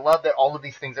game. Like, I love that all of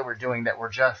these things that we're doing that were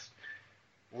just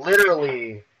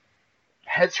literally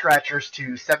head scratchers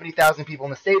to 70,000 people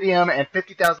in the stadium and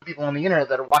 50,000 people on the internet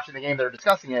that are watching the game that are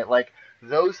discussing it. Like,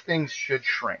 those things should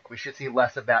shrink. We should see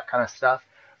less of that kind of stuff.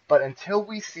 But until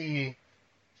we see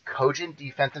cogent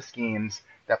defensive schemes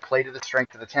that play to the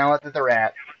strength of the talent that they're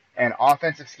at, and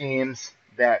offensive schemes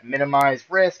that minimize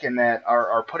risk and that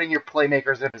are putting your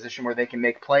playmakers in a position where they can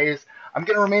make plays, I'm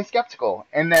going to remain skeptical.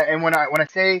 And when I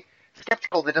say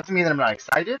skeptical, that doesn't mean that I'm not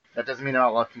excited. That doesn't mean I'm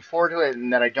not looking forward to it,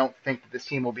 and that I don't think that this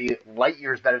team will be light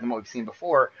years better than what we've seen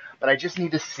before. But I just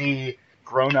need to see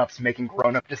grown-ups making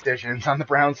grown-up decisions on the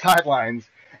Browns sidelines.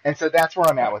 And so that's where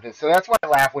I'm at with it. So that's why I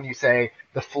laugh when you say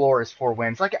the floor is 4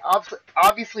 wins. Like,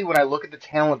 obviously, when I look at the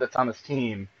talent that's on this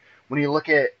team, when you look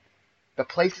at the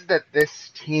places that this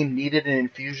team needed an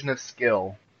infusion of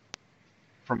skill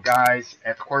from guys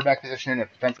at the quarterback position, at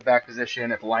the defensive back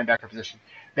position, at the linebacker position,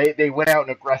 they went out and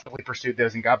aggressively pursued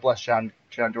those, and God bless John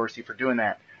Dorsey for doing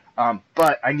that.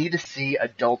 But I need to see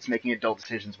adults making adult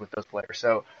decisions with those players.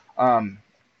 So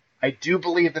I do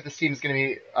believe that this team is going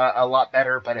to be a lot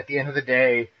better, but at the end of the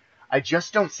day, I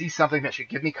just don't see something that should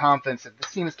give me confidence that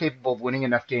this team is capable of winning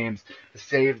enough games to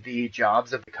save the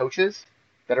jobs of the coaches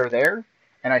that are there.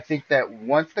 And I think that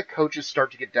once the coaches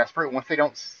start to get desperate, once they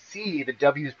don't see the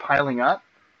W's piling up,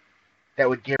 that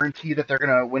would guarantee that they're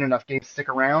going to win enough games to stick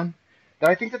around, then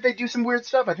I think that they do some weird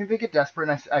stuff. I think they get desperate,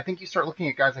 and I think you start looking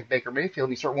at guys like Baker Mayfield,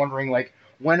 and you start wondering, like,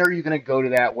 when are you going to go to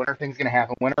that? When are things going to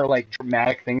happen? When are, like,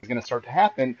 dramatic things going to start to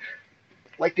happen?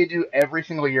 Like they do every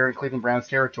single year in Cleveland Browns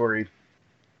territory.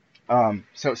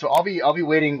 So I'll be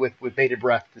waiting with bated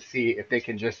breath to see if they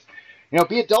can just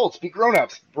Be adults, be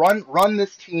grown-ups, run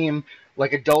this team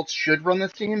like adults should run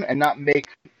this team, and not make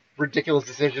ridiculous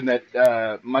decision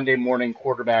that Monday morning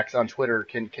quarterbacks on Twitter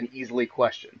can easily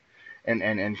question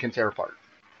and can tear apart.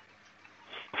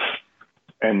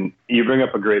 And you bring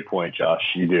up a great point, Josh.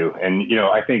 You do. And,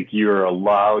 I think you're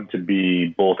allowed to be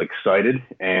both excited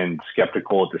and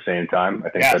skeptical at the same time. I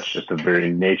think That's just the very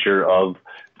nature of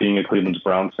being a Cleveland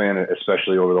Browns fan,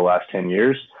 especially over the last 10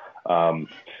 years.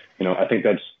 I think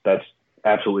that's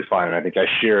absolutely fine. And I think I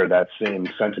share that same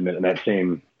sentiment and that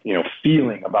same,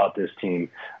 feeling about this team.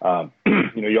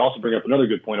 You also bring up another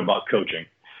good point about coaching.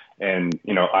 And,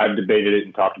 I've debated it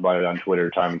and talked about it on Twitter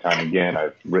time and time again.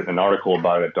 I've written an article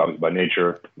about it, Dogs by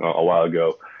Nature, a while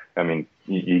ago. I mean,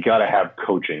 you got to have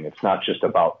coaching. It's not just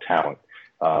about talent.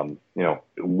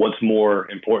 What's more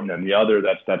important than the other?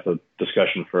 That's a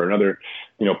discussion for another,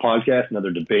 podcast, another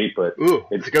debate. But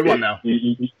it's a good one, though.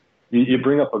 You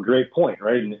bring up a great point,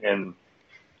 right? And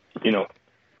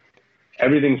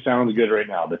everything sounds good right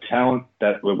now. The talent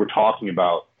that we're talking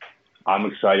about, I'm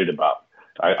excited about.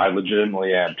 I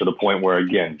legitimately am, to the point where,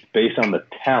 again, based on the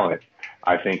talent,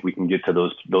 I think we can get to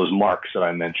those marks that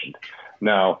I mentioned.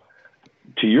 Now,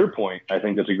 to your point, I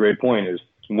think that's a great point, is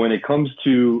when it comes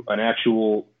to an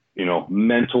actual,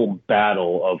 mental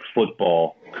battle of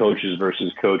football, coaches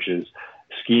versus coaches,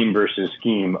 scheme versus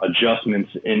scheme,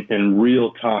 adjustments in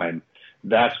real time,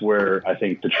 that's where I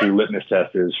think the true litmus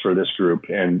test is for this group.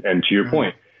 And to your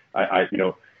point,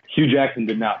 Hugh Jackson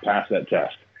did not pass that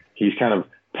test. He's kind of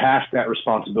passed that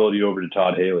responsibility over to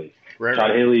Todd Haley. Right.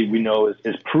 Todd Haley, we know,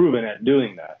 is proven at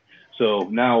doing that. So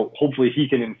now hopefully he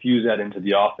can infuse that into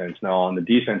the offense. Now on the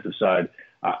defensive side,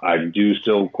 I do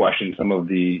still question some of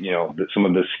the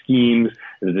schemes,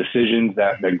 the decisions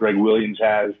that Greg Williams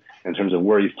has in terms of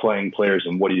where he's playing players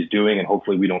and what he's doing, and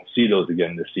hopefully we don't see those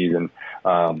again this season.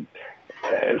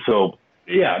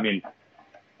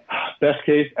 Best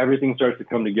case, everything starts to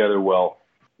come together well.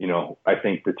 I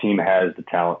think the team has the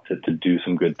talent to do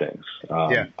some good things.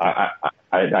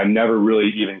 I never really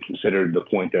even considered the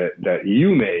point that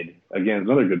you made. Again, it's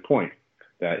another good point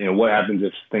that, what happens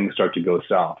if things start to go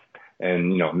south?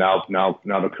 And, now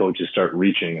the coaches start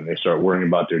reaching and they start worrying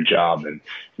about their job, and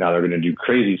now they're going to do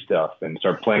crazy stuff and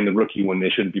start playing the rookie when they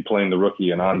shouldn't be playing the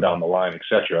rookie, and on down the line, et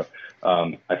cetera.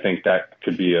 I think that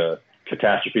could be a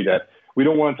catastrophe that we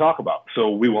don't want to talk about,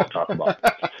 so we won't talk about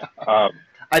it.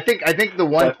 I think the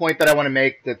one point that I want to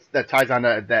make that ties on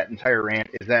to that entire rant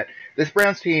is that this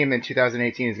Browns team in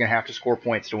 2018 is going to have to score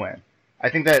points to win. I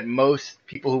think that most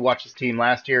people who watched this team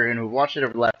last year and who watched it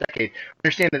over the last decade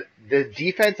understand that the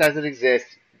defense as it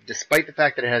exists, despite the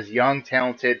fact that it has young,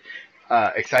 talented,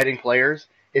 exciting players,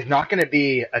 is not going to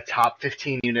be a top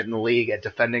 15 unit in the league at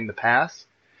defending the pass.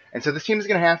 And so this team is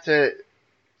going to have to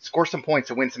score some points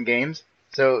to win some games.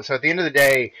 So at the end of the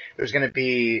day, there's going to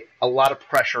be a lot of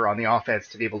pressure on the offense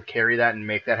to be able to carry that and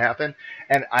make that happen.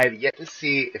 And I've yet to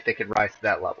see if they could rise to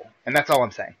that level. And that's all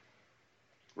I'm saying.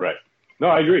 Right. No,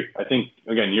 I agree. I think,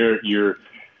 again, your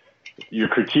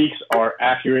critiques are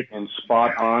accurate and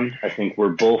spot on. I think we're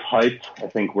both hyped. I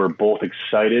think we're both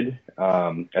excited.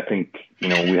 I think,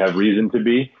 we have reason to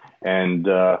be. And,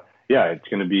 it's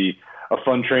going to be a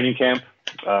fun training camp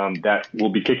that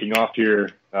will be kicking off here,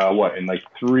 in like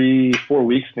 3-4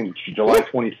 weeks. I think July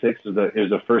 26th is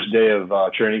the first day of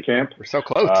training camp. We're so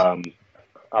close.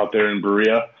 Out there in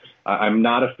Berea. I'm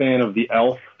not a fan of the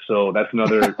elf, so that's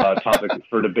another topic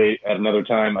for debate at another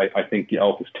time. I think the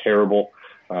elf is terrible.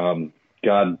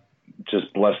 God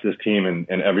just bless this team and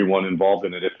everyone involved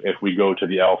in it if we go to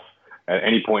the elf at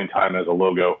any point in time as a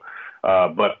logo.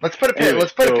 But let's put a pin.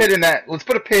 Let's put a pin in that. Let's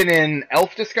put a pin in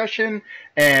elf discussion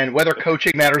and whether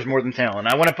coaching matters more than talent.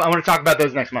 I want to talk about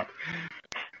those next month.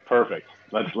 Perfect.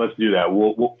 Let's do that.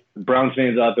 We'll Browns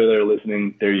fans out there that are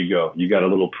listening, there you go. You got a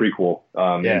little prequel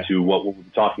into what we'll be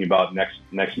talking about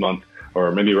next month,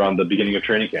 or maybe around the beginning of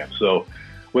training camp. So,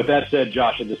 with that said,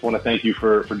 Josh, I just want to thank you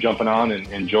for jumping on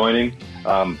and joining.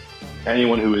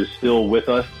 Anyone who is still with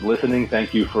us listening,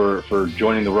 thank you for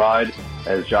joining the ride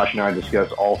as Josh and I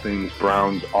discuss all things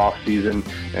Browns off season,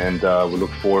 and we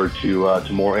look forward to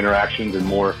more interactions and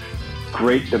more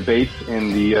great debates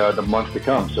in the months to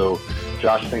come. So,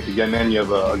 Josh, thanks again, man. You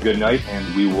have a good night,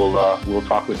 and we'll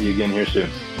talk with you again here soon.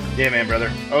 Yeah, man,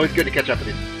 brother. Always good to catch up with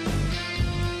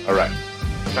you. All right.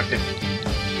 Talk soon.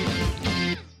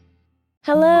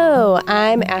 Hello,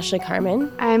 I'm Ashley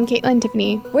Carmen. I'm Caitlin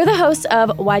Tiffany. We're the hosts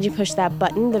of Why'd You Push That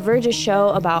Button, The Verge's show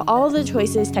about all the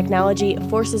choices technology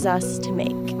forces us to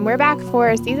make. And we're back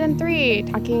for season 3,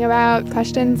 talking about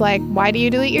questions like, why do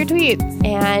you delete your tweets?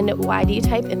 And why do you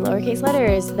type in lowercase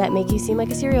letters that make you seem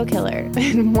like a serial killer?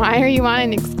 And why are you on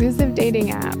an exclusive dating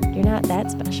app? You're not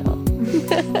that special.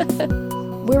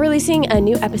 We're releasing a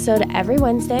new episode every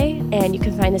Wednesday, and you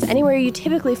can find us anywhere you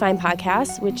typically find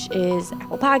podcasts, which is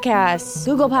Apple Podcasts,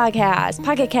 Google Podcasts,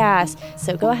 Pocket Casts.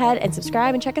 So go ahead and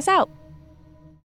subscribe and check us out.